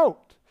them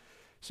out.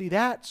 See,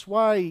 that's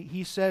why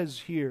He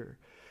says here,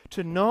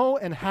 to know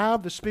and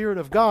have the Spirit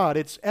of God,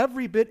 it's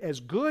every bit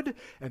as good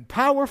and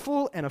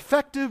powerful and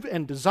effective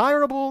and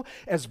desirable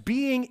as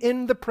being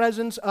in the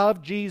presence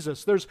of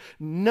Jesus. There's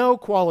no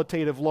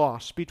qualitative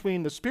loss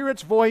between the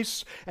Spirit's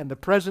voice and the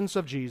presence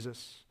of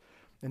Jesus.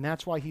 And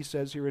that's why He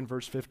says here in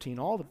verse 15,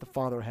 all that the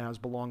Father has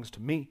belongs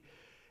to me,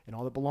 and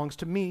all that belongs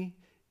to me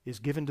is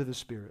given to the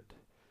Spirit.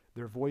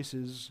 Their voice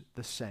is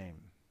the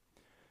same.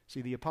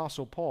 See, the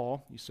Apostle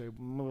Paul, you say,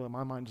 well,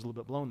 my mind's a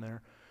little bit blown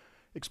there.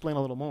 Explain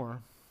a little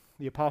more.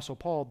 The Apostle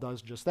Paul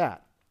does just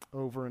that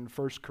over in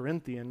 1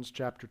 Corinthians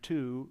chapter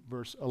 2,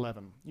 verse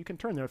 11. You can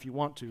turn there if you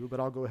want to, but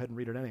I'll go ahead and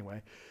read it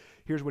anyway.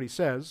 Here's what he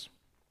says.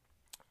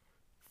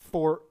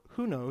 For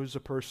who knows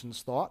a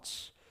person's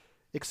thoughts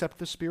except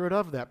the spirit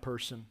of that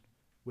person,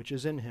 which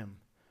is in him?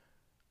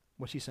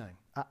 What's he saying?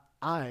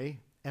 I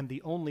am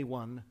the only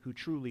one who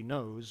truly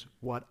knows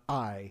what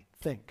I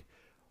think.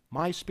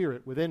 My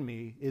spirit within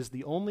me is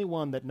the only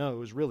one that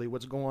knows really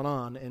what's going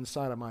on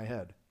inside of my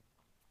head.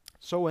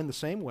 So in the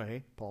same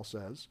way, Paul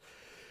says,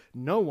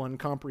 no one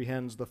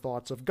comprehends the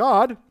thoughts of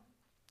God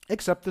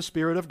except the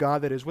Spirit of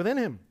God that is within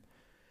him.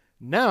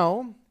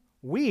 Now,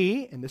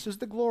 we, and this is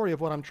the glory of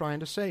what I'm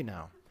trying to say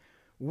now,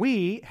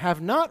 we have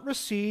not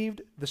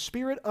received the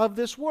spirit of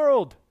this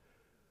world.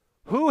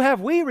 Who have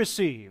we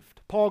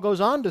received? Paul goes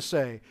on to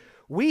say,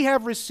 we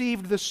have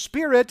received the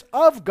Spirit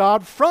of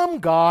God from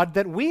God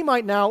that we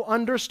might now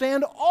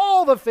understand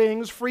all the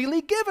things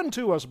freely given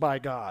to us by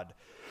God.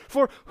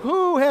 For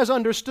who has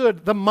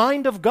understood the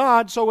mind of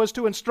God so as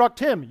to instruct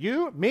him?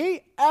 You?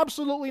 Me?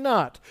 Absolutely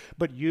not.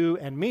 But you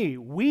and me,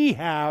 we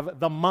have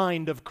the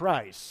mind of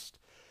Christ.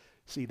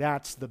 See,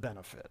 that's the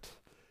benefit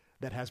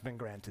that has been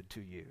granted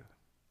to you,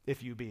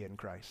 if you be in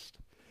Christ.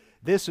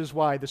 This is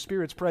why the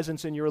Spirit's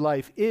presence in your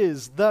life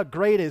is the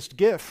greatest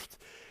gift.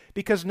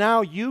 Because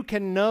now you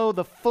can know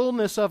the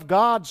fullness of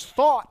God's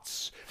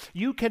thoughts.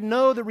 You can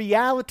know the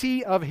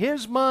reality of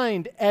His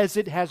mind as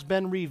it has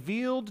been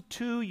revealed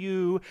to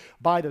you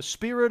by the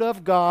Spirit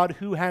of God,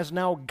 who has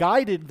now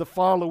guided the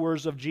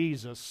followers of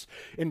Jesus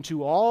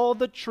into all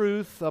the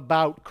truth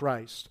about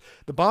Christ.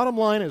 The bottom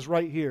line is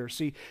right here.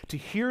 See, to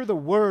hear the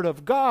Word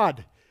of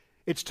God,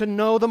 it's to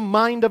know the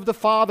mind of the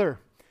Father.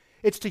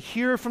 It's to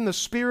hear from the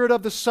Spirit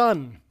of the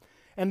Son.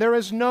 And there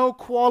is no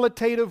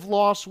qualitative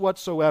loss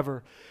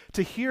whatsoever.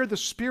 To hear the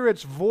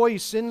Spirit's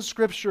voice in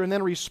Scripture and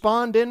then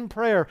respond in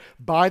prayer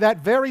by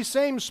that very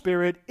same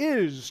Spirit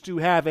is to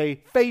have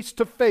a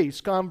face-to-face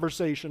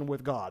conversation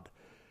with God.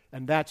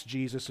 And that's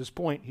Jesus'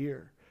 point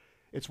here.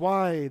 It's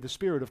why the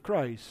Spirit of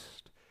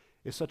Christ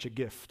is such a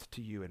gift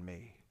to you and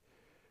me.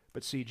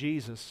 But see,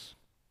 Jesus,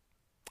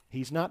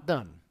 He's not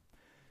done.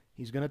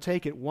 He's going to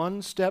take it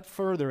one step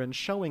further in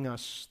showing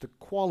us the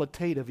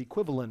qualitative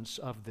equivalence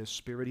of this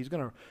Spirit. He's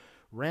going to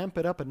ramp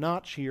it up a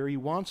notch here. He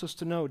wants us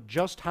to know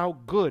just how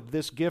good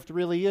this gift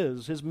really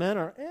is. His men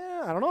are,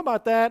 I don't know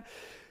about that.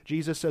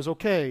 Jesus says,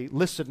 okay,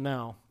 listen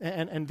now.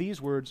 And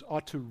these words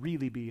ought to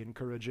really be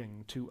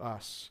encouraging to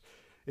us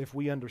if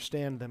we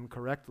understand them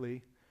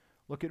correctly.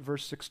 Look at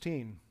verse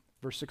 16.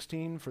 Verse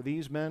 16, for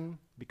these men,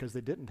 because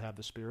they didn't have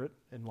the Spirit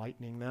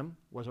enlightening them,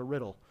 was a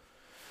riddle.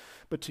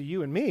 But to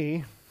you and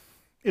me,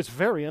 it's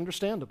very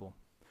understandable.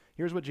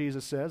 Here's what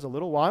Jesus says, a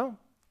little while,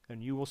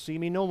 and you will see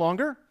me no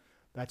longer.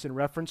 That's in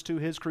reference to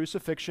his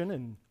crucifixion.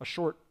 In a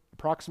short,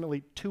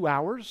 approximately 2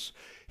 hours,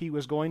 he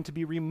was going to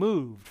be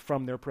removed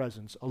from their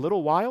presence. A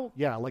little while?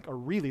 Yeah, like a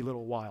really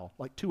little while,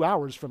 like 2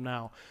 hours from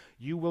now.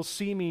 You will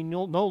see me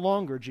no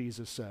longer,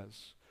 Jesus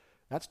says.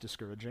 That's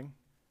discouraging.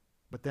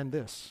 But then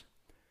this,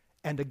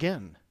 and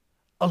again,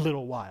 a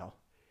little while,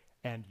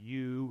 and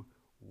you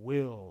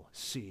will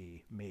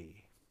see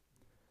me.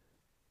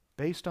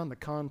 Based on the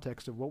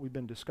context of what we've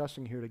been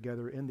discussing here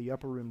together in the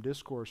Upper Room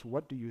Discourse,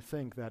 what do you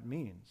think that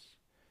means?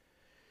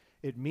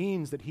 It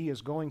means that he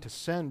is going to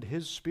send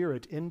his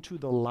Spirit into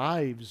the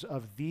lives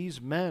of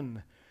these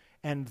men,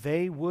 and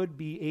they would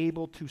be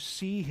able to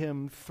see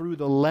him through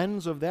the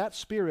lens of that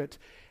Spirit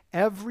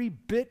every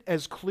bit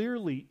as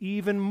clearly,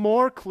 even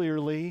more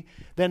clearly,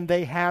 than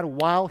they had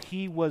while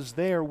he was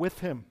there with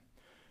him.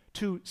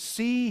 To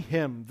see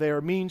him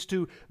there means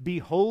to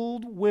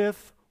behold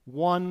with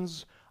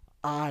one's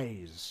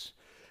eyes.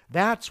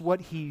 That's what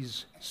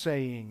he's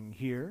saying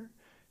here.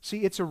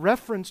 See, it's a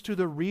reference to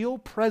the real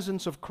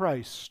presence of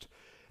Christ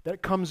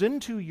that comes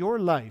into your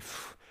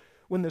life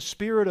when the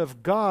Spirit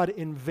of God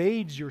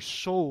invades your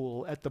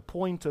soul at the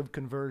point of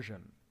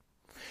conversion.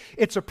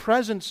 It's a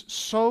presence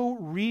so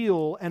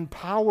real and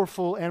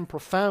powerful and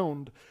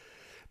profound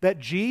that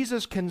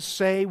Jesus can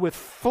say with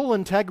full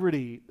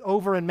integrity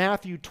over in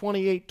Matthew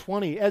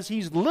 28:20, as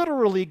he's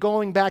literally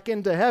going back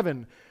into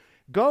heaven,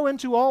 go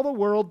into all the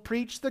world,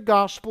 preach the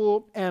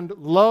gospel, and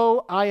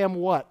lo, I am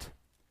what?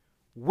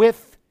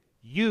 With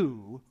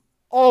you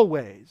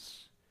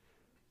always.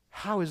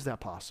 How is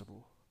that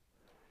possible?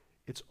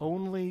 It's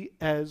only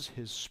as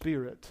his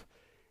Spirit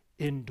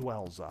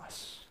indwells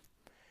us.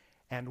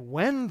 And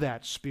when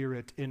that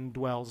Spirit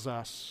indwells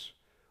us,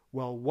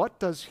 well, what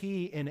does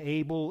he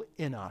enable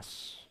in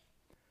us?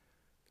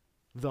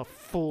 The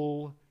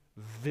full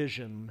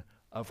vision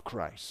of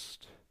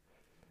Christ.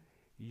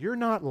 You're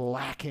not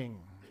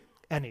lacking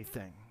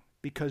anything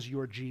because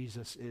your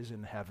Jesus is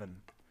in heaven.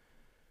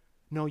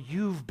 No,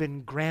 you've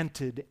been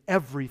granted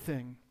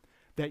everything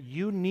that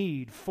you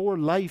need for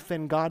life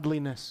and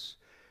godliness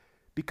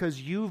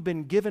because you've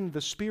been given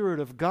the Spirit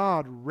of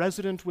God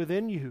resident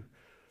within you,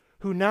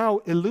 who now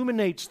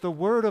illuminates the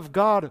Word of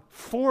God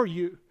for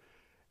you.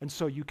 And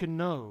so you can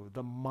know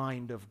the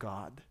mind of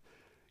God.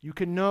 You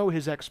can know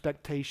his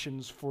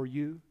expectations for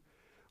you.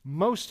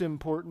 Most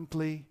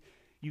importantly,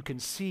 you can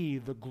see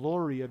the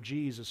glory of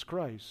Jesus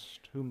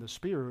Christ, whom the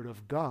Spirit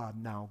of God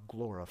now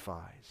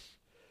glorifies.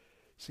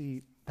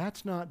 See,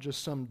 that's not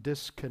just some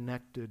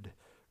disconnected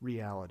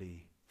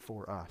reality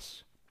for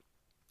us.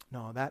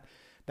 No,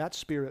 that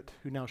Spirit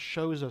who now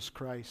shows us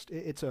Christ,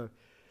 it's a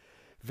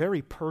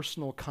very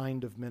personal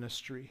kind of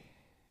ministry.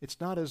 It's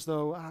not as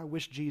though, I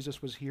wish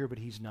Jesus was here, but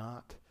he's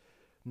not.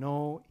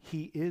 No,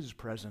 he is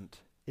present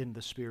in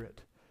the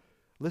Spirit.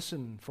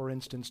 Listen, for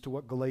instance, to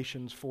what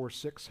Galatians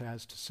 4:6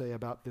 has to say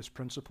about this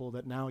principle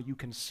that now you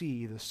can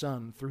see the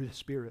Son through the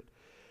Spirit.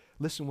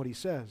 Listen what he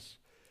says.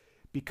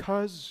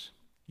 Because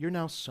you're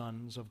now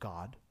sons of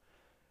God,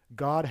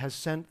 God has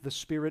sent the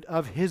Spirit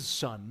of his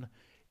Son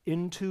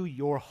into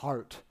your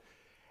heart.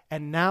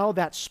 And now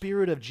that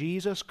Spirit of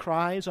Jesus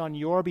cries on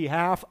your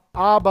behalf,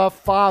 Abba,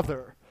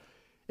 Father.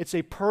 It's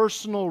a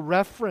personal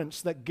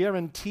reference that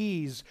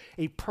guarantees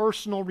a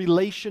personal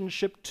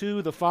relationship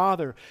to the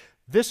Father.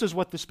 This is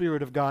what the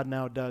Spirit of God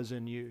now does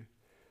in you.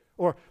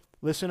 Or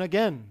listen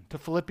again to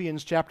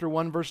Philippians chapter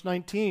 1, verse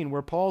 19,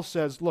 where Paul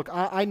says, look,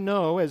 I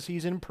know as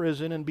he's in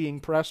prison and being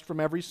pressed from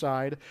every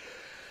side,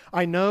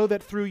 I know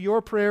that through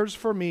your prayers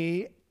for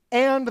me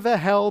and the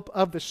help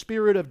of the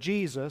Spirit of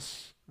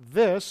Jesus,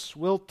 this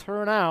will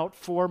turn out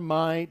for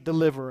my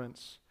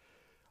deliverance.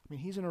 I mean,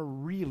 he's in a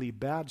really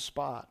bad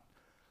spot.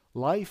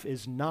 Life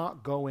is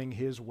not going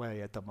his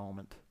way at the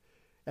moment.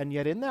 And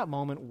yet in that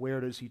moment, where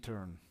does he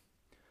turn?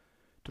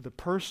 To the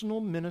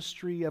personal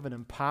ministry of an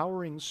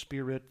empowering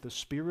Spirit, the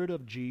Spirit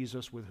of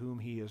Jesus with whom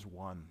he is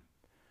one.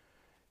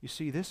 You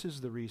see, this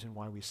is the reason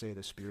why we say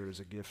the Spirit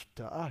is a gift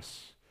to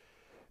us.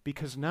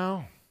 Because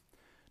now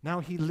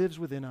he lives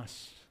within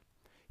us.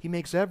 He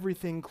makes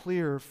everything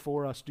clear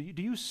for us. Do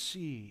you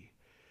see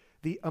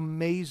the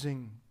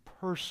amazing,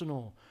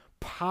 personal,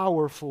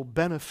 powerful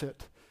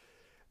benefit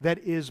that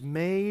is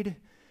made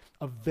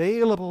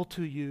available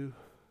to you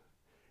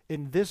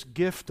in this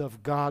gift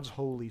of God's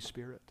Holy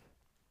Spirit?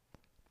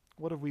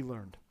 What have we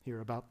learned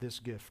here about this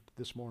gift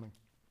this morning?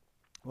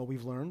 Well,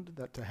 we've learned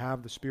that to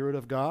have the Spirit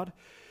of God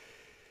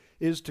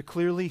is to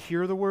clearly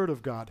hear the Word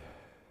of God.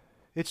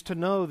 It's to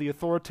know the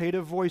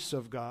authoritative voice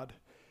of God.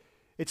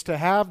 It's to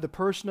have the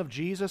person of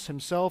Jesus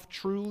himself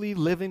truly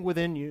living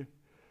within you.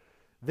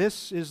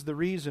 This is the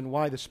reason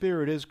why the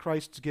Spirit is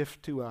Christ's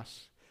gift to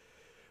us.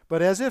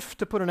 But as if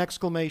to put an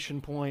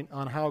exclamation point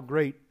on how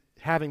great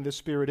having the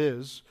Spirit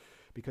is,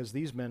 because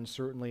these men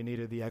certainly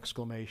needed the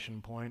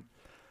exclamation point,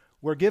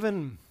 we're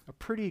given a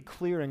pretty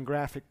clear and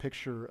graphic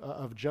picture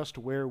of just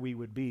where we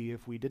would be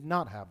if we did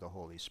not have the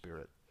Holy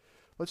Spirit.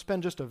 Let's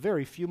spend just a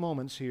very few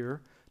moments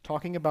here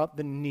talking about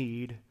the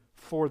need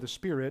for the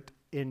Spirit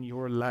in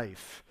your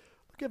life.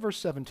 Look at verse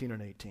 17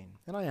 and 18,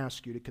 and I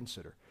ask you to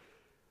consider,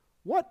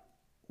 what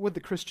would the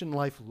Christian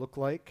life look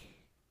like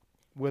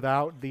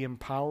without the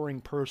empowering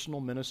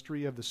personal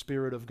ministry of the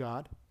Spirit of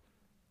God?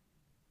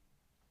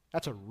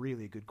 That's a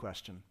really good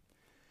question.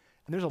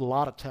 And there's a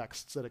lot of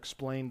texts that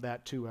explain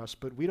that to us,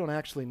 but we don't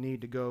actually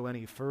need to go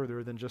any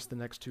further than just the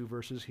next two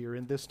verses here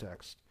in this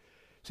text.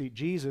 See,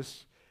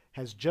 Jesus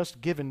has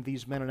just given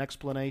these men an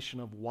explanation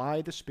of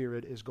why the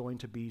Spirit is going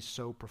to be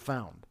so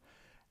profound.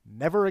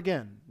 Never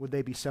again would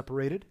they be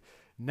separated.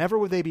 Never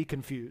would they be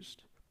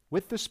confused.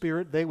 With the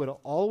Spirit, they would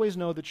always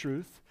know the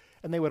truth,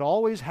 and they would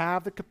always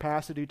have the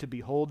capacity to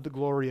behold the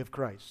glory of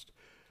Christ.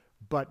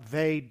 But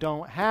they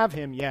don't have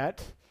Him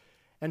yet.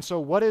 And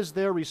so what is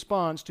their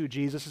response to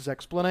Jesus'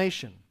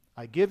 explanation?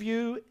 I give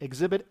you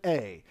Exhibit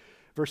A,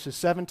 verses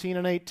 17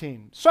 and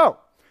 18. So,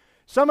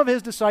 some of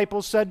His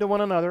disciples said to one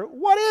another,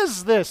 "What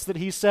is this that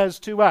He says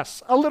to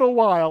us? A little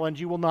while and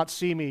you will not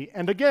see me,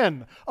 and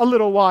again, a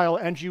little while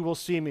and you will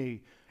see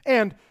me.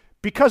 And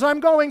because I'm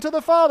going to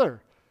the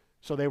Father."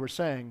 So they were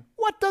saying,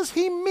 "What does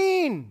He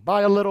mean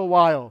by a little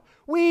while?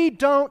 We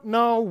don't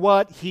know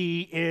what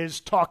He is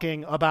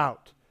talking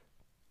about."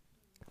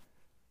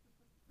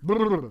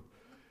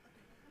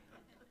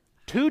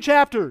 2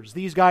 chapters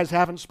these guys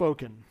haven't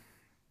spoken.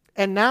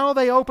 And now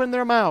they open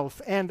their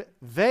mouth, and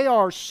they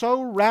are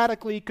so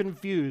radically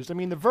confused. I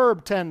mean, the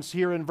verb tense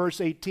here in verse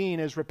 18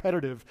 is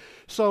repetitive.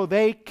 So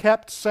they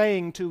kept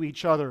saying to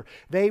each other,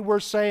 they were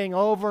saying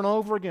over and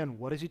over again,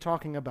 "What is He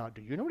talking about?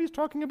 Do you know what He's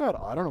talking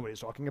about? I don't know what He's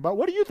talking about.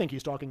 What do you think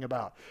He's talking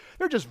about?"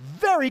 They're just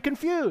very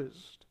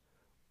confused.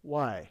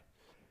 Why?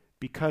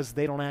 Because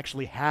they don't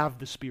actually have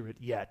the Spirit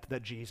yet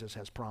that Jesus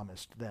has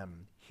promised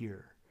them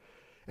here.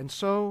 And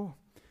so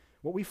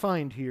what we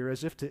find here,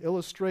 as if to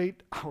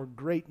illustrate our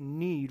great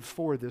need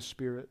for this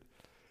Spirit,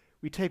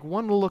 we take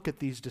one look at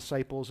these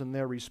disciples and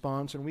their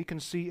response, and we can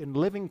see in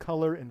living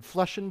color, in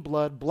flesh and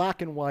blood,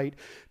 black and white,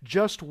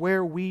 just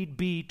where we'd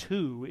be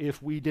too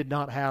if we did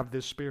not have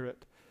this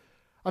Spirit.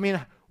 I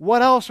mean,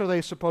 what else are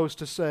they supposed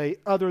to say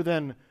other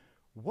than,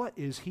 "What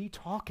is He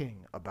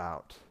talking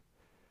about?"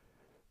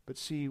 But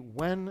see,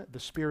 when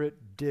the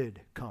Spirit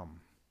did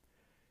come,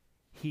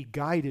 He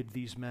guided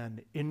these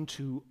men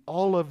into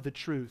all of the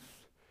truth,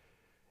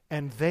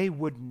 and they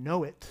would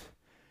know it.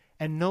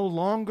 And no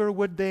longer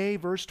would they,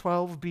 verse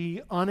 12, be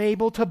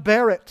unable to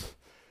bear it.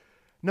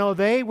 No,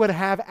 they would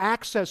have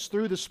access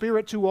through the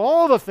Spirit to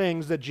all the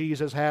things that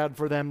Jesus had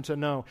for them to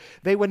know.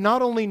 They would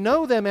not only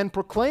know them and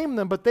proclaim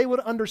them, but they would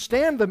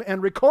understand them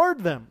and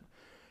record them.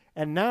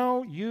 And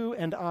now you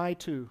and I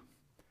too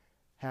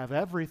have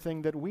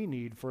everything that we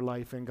need for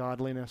life and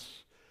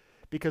godliness.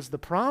 Because the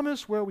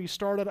promise where we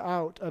started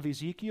out of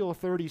Ezekiel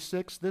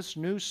 36, this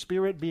new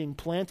Spirit being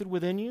planted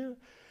within you,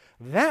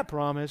 that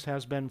promise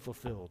has been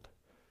fulfilled.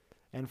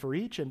 And for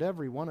each and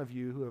every one of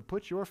you who have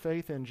put your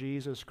faith in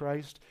Jesus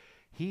Christ,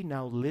 He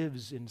now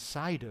lives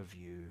inside of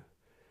you.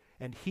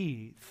 And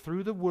He,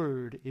 through the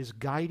Word, is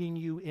guiding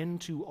you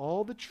into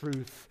all the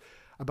truth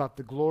about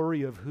the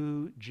glory of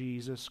who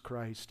Jesus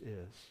Christ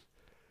is.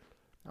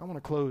 I want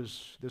to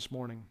close this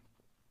morning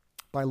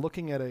by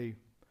looking at a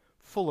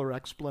fuller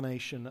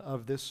explanation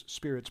of this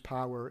Spirit's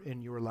power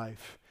in your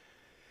life.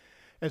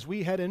 As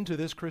we head into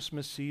this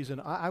Christmas season,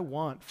 I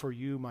want for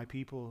you, my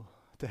people,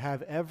 to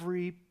have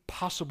every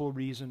possible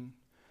reason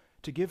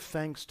to give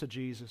thanks to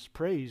Jesus,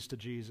 praise to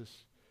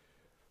Jesus,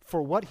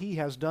 for what He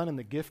has done and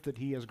the gift that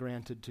He has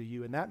granted to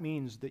you. And that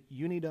means that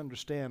you need to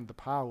understand the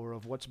power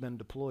of what's been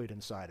deployed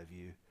inside of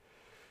you.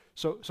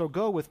 So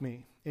go with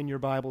me in your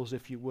Bibles,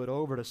 if you would,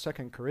 over to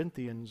 2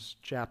 Corinthians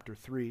chapter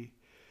 3.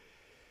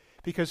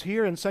 Because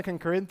here in 2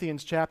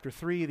 Corinthians chapter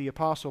 3, the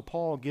Apostle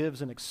Paul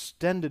gives an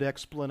extended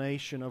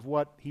explanation of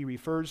what he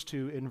refers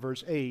to in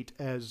verse 8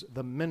 as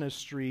the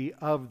ministry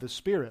of the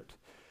Spirit.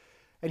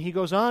 And he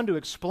goes on to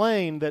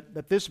explain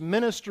that this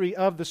ministry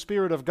of the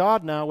Spirit of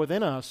God now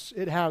within us,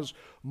 it has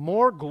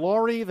more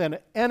glory than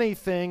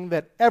anything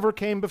that ever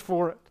came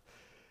before it.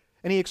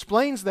 And he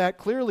explains that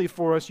clearly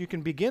for us. You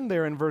can begin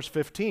there in verse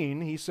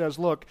 15. He says,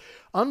 look,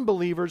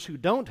 unbelievers who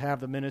don't have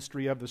the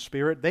ministry of the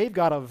Spirit, they've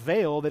got a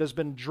veil that has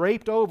been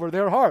draped over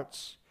their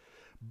hearts.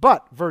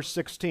 But, verse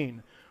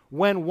 16,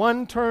 when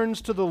one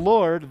turns to the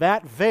Lord,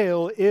 that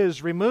veil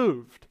is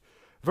removed.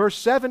 Verse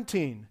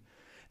 17,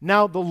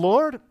 now the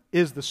Lord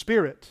is the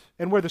Spirit,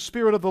 and where the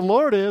Spirit of the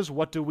Lord is,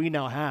 what do we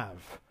now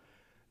have?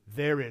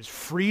 There is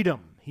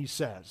freedom, he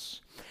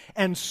says.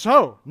 And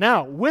so,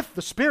 now, with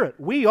the Spirit,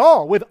 we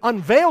all, with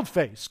unveiled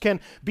face, can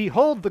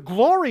behold the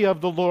glory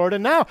of the Lord,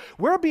 and now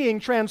we're being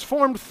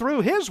transformed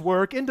through His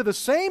work into the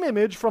same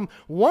image from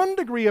one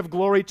degree of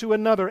glory to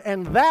another,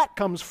 and that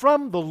comes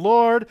from the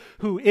Lord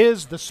who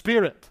is the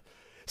Spirit.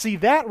 See,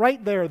 that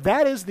right there,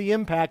 that is the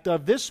impact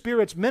of this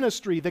Spirit's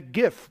ministry, the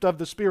gift of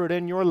the Spirit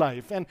in your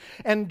life.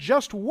 And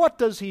just what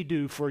does He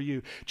do for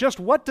you? Just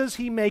what does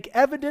He make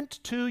evident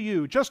to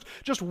you? Just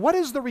what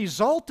is the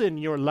result in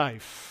your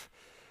life?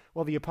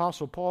 Well, the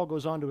Apostle Paul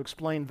goes on to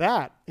explain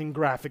that in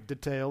graphic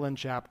detail in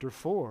chapter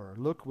 4.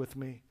 Look with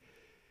me.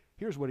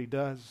 Here's what he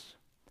does.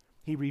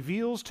 He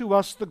reveals to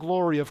us the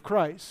glory of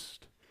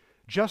Christ,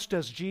 just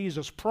as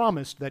Jesus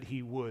promised that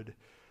He would.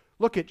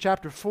 Look at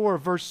chapter 4,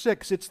 verse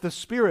 6. It's the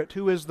Spirit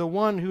who is the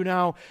one who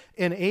now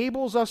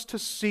enables us to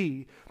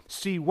see.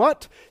 See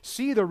what?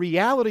 See the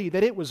reality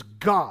that it was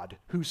God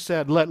who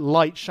said, "Let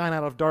light shine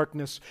out of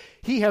darkness."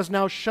 He has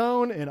now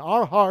shown in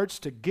our hearts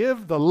to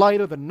give the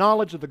light of the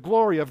knowledge of the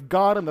glory of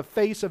God in the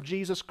face of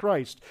Jesus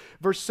Christ.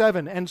 Verse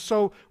 7, and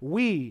so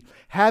we,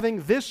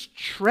 having this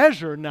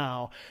treasure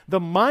now, the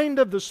mind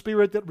of the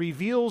Spirit that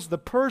reveals the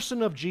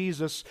person of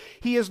Jesus,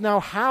 He is now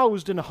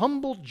housed in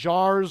humble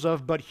jars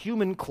of but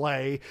human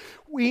clay.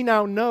 We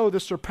now know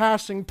the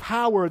surpassing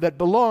power that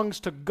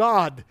belongs to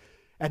God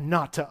and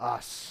not to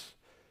us.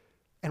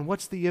 And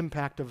what's the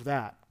impact of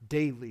that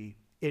daily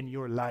in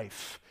your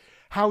life?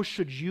 How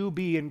should you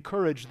be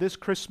encouraged this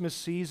Christmas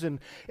season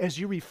as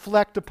you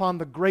reflect upon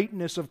the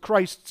greatness of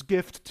Christ's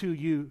gift to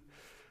you?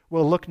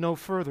 Well, look no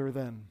further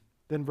than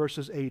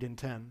verses 8 and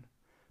 10.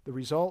 The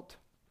result?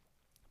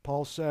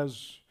 Paul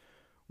says,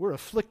 we're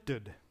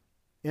afflicted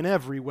in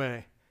every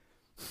way,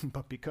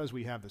 but because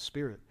we have the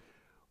Spirit,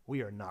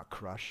 we are not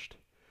crushed.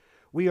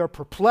 We are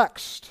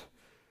perplexed,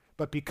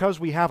 but because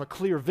we have a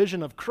clear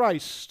vision of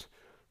Christ,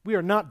 we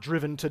are not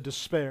driven to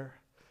despair.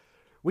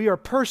 We are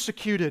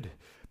persecuted,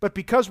 but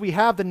because we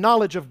have the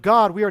knowledge of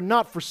God, we are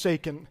not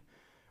forsaken.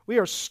 We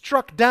are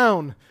struck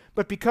down,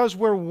 but because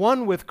we're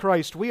one with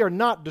Christ, we are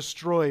not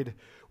destroyed.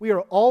 We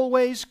are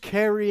always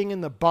carrying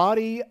in the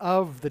body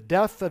of the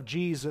death of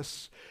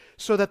Jesus,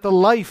 so that the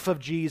life of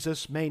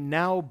Jesus may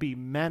now be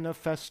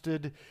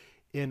manifested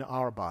in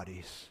our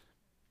bodies.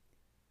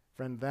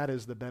 Friend, that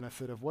is the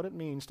benefit of what it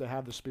means to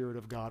have the Spirit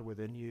of God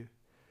within you.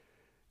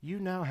 You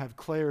now have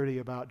clarity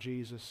about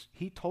Jesus.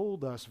 He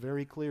told us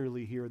very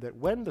clearly here that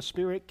when the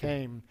Spirit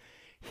came,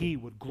 He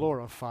would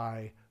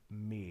glorify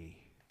me.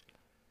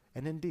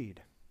 And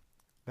indeed,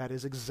 that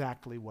is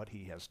exactly what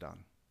He has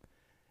done.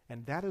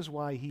 And that is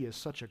why He is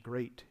such a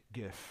great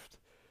gift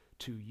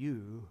to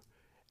you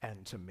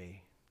and to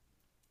me.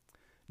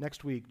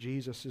 Next week,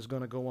 Jesus is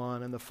going to go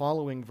on in the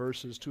following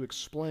verses to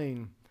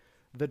explain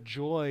the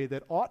joy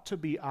that ought to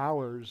be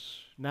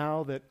ours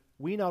now that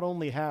we not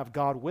only have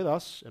God with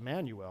us,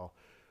 Emmanuel,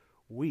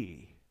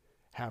 we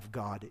have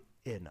God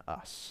in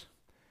us.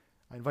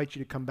 I invite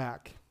you to come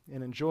back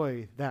and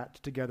enjoy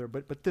that together.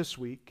 But this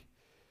week,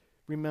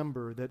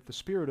 remember that the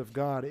Spirit of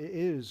God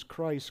is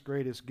Christ's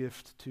greatest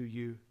gift to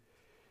you.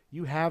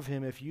 You have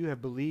Him if you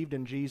have believed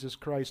in Jesus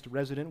Christ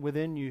resident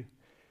within you,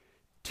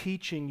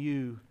 teaching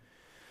you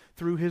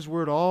through His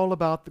Word all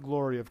about the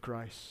glory of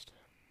Christ.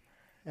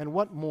 And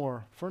what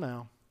more, for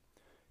now,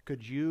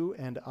 could you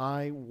and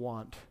I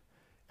want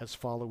as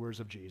followers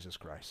of Jesus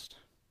Christ?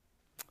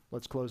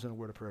 Let's close in a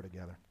word of prayer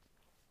together.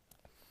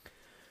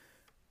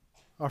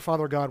 Our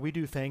Father God, we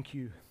do thank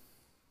You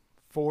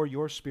for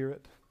Your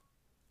Spirit,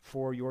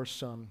 for Your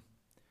Son,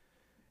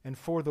 and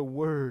for the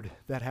Word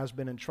that has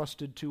been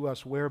entrusted to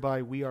us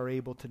whereby we are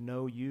able to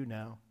know You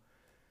now.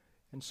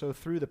 And so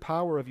through the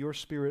power of Your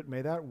Spirit,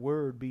 may that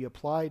Word be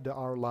applied to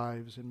our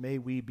lives, and may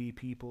we be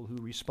people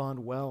who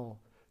respond well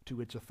to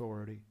its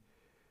authority.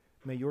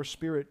 May Your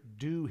Spirit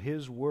do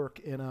His work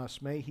in us.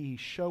 May He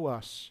show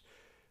us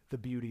the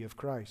beauty of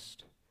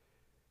Christ.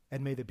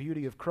 And may the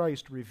beauty of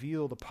Christ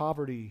reveal the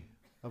poverty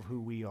of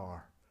who we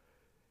are.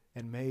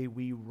 And may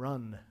we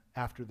run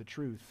after the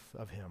truth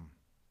of Him,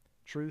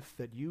 truth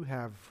that You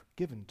have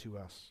given to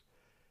us,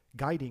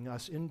 guiding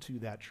us into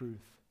that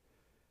truth.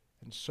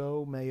 And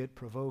so may it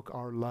provoke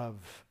our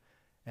love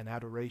and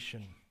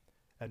adoration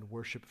and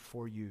worship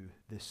for You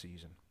this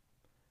season.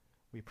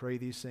 We pray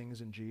these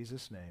things in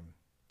Jesus' name.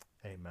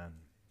 Amen.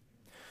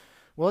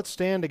 Well, let's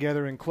stand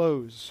together and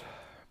close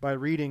by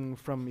reading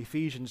from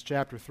Ephesians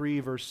chapter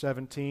 3, verse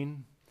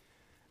 17,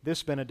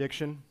 this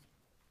benediction.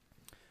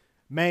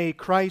 May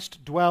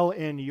Christ dwell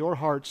in your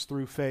hearts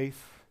through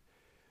faith,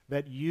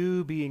 that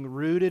you, being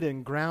rooted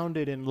and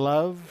grounded in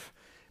love,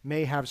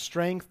 may have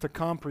strength to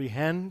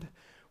comprehend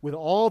with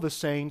all the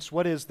saints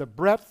what is the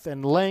breadth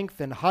and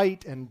length and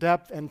height and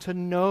depth, and to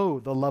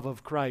know the love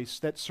of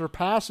Christ that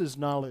surpasses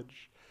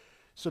knowledge,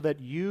 so that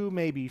you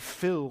may be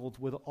filled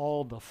with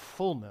all the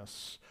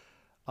fullness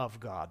of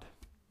God.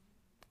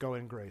 Go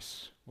in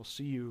grace. We'll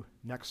see you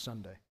next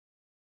Sunday.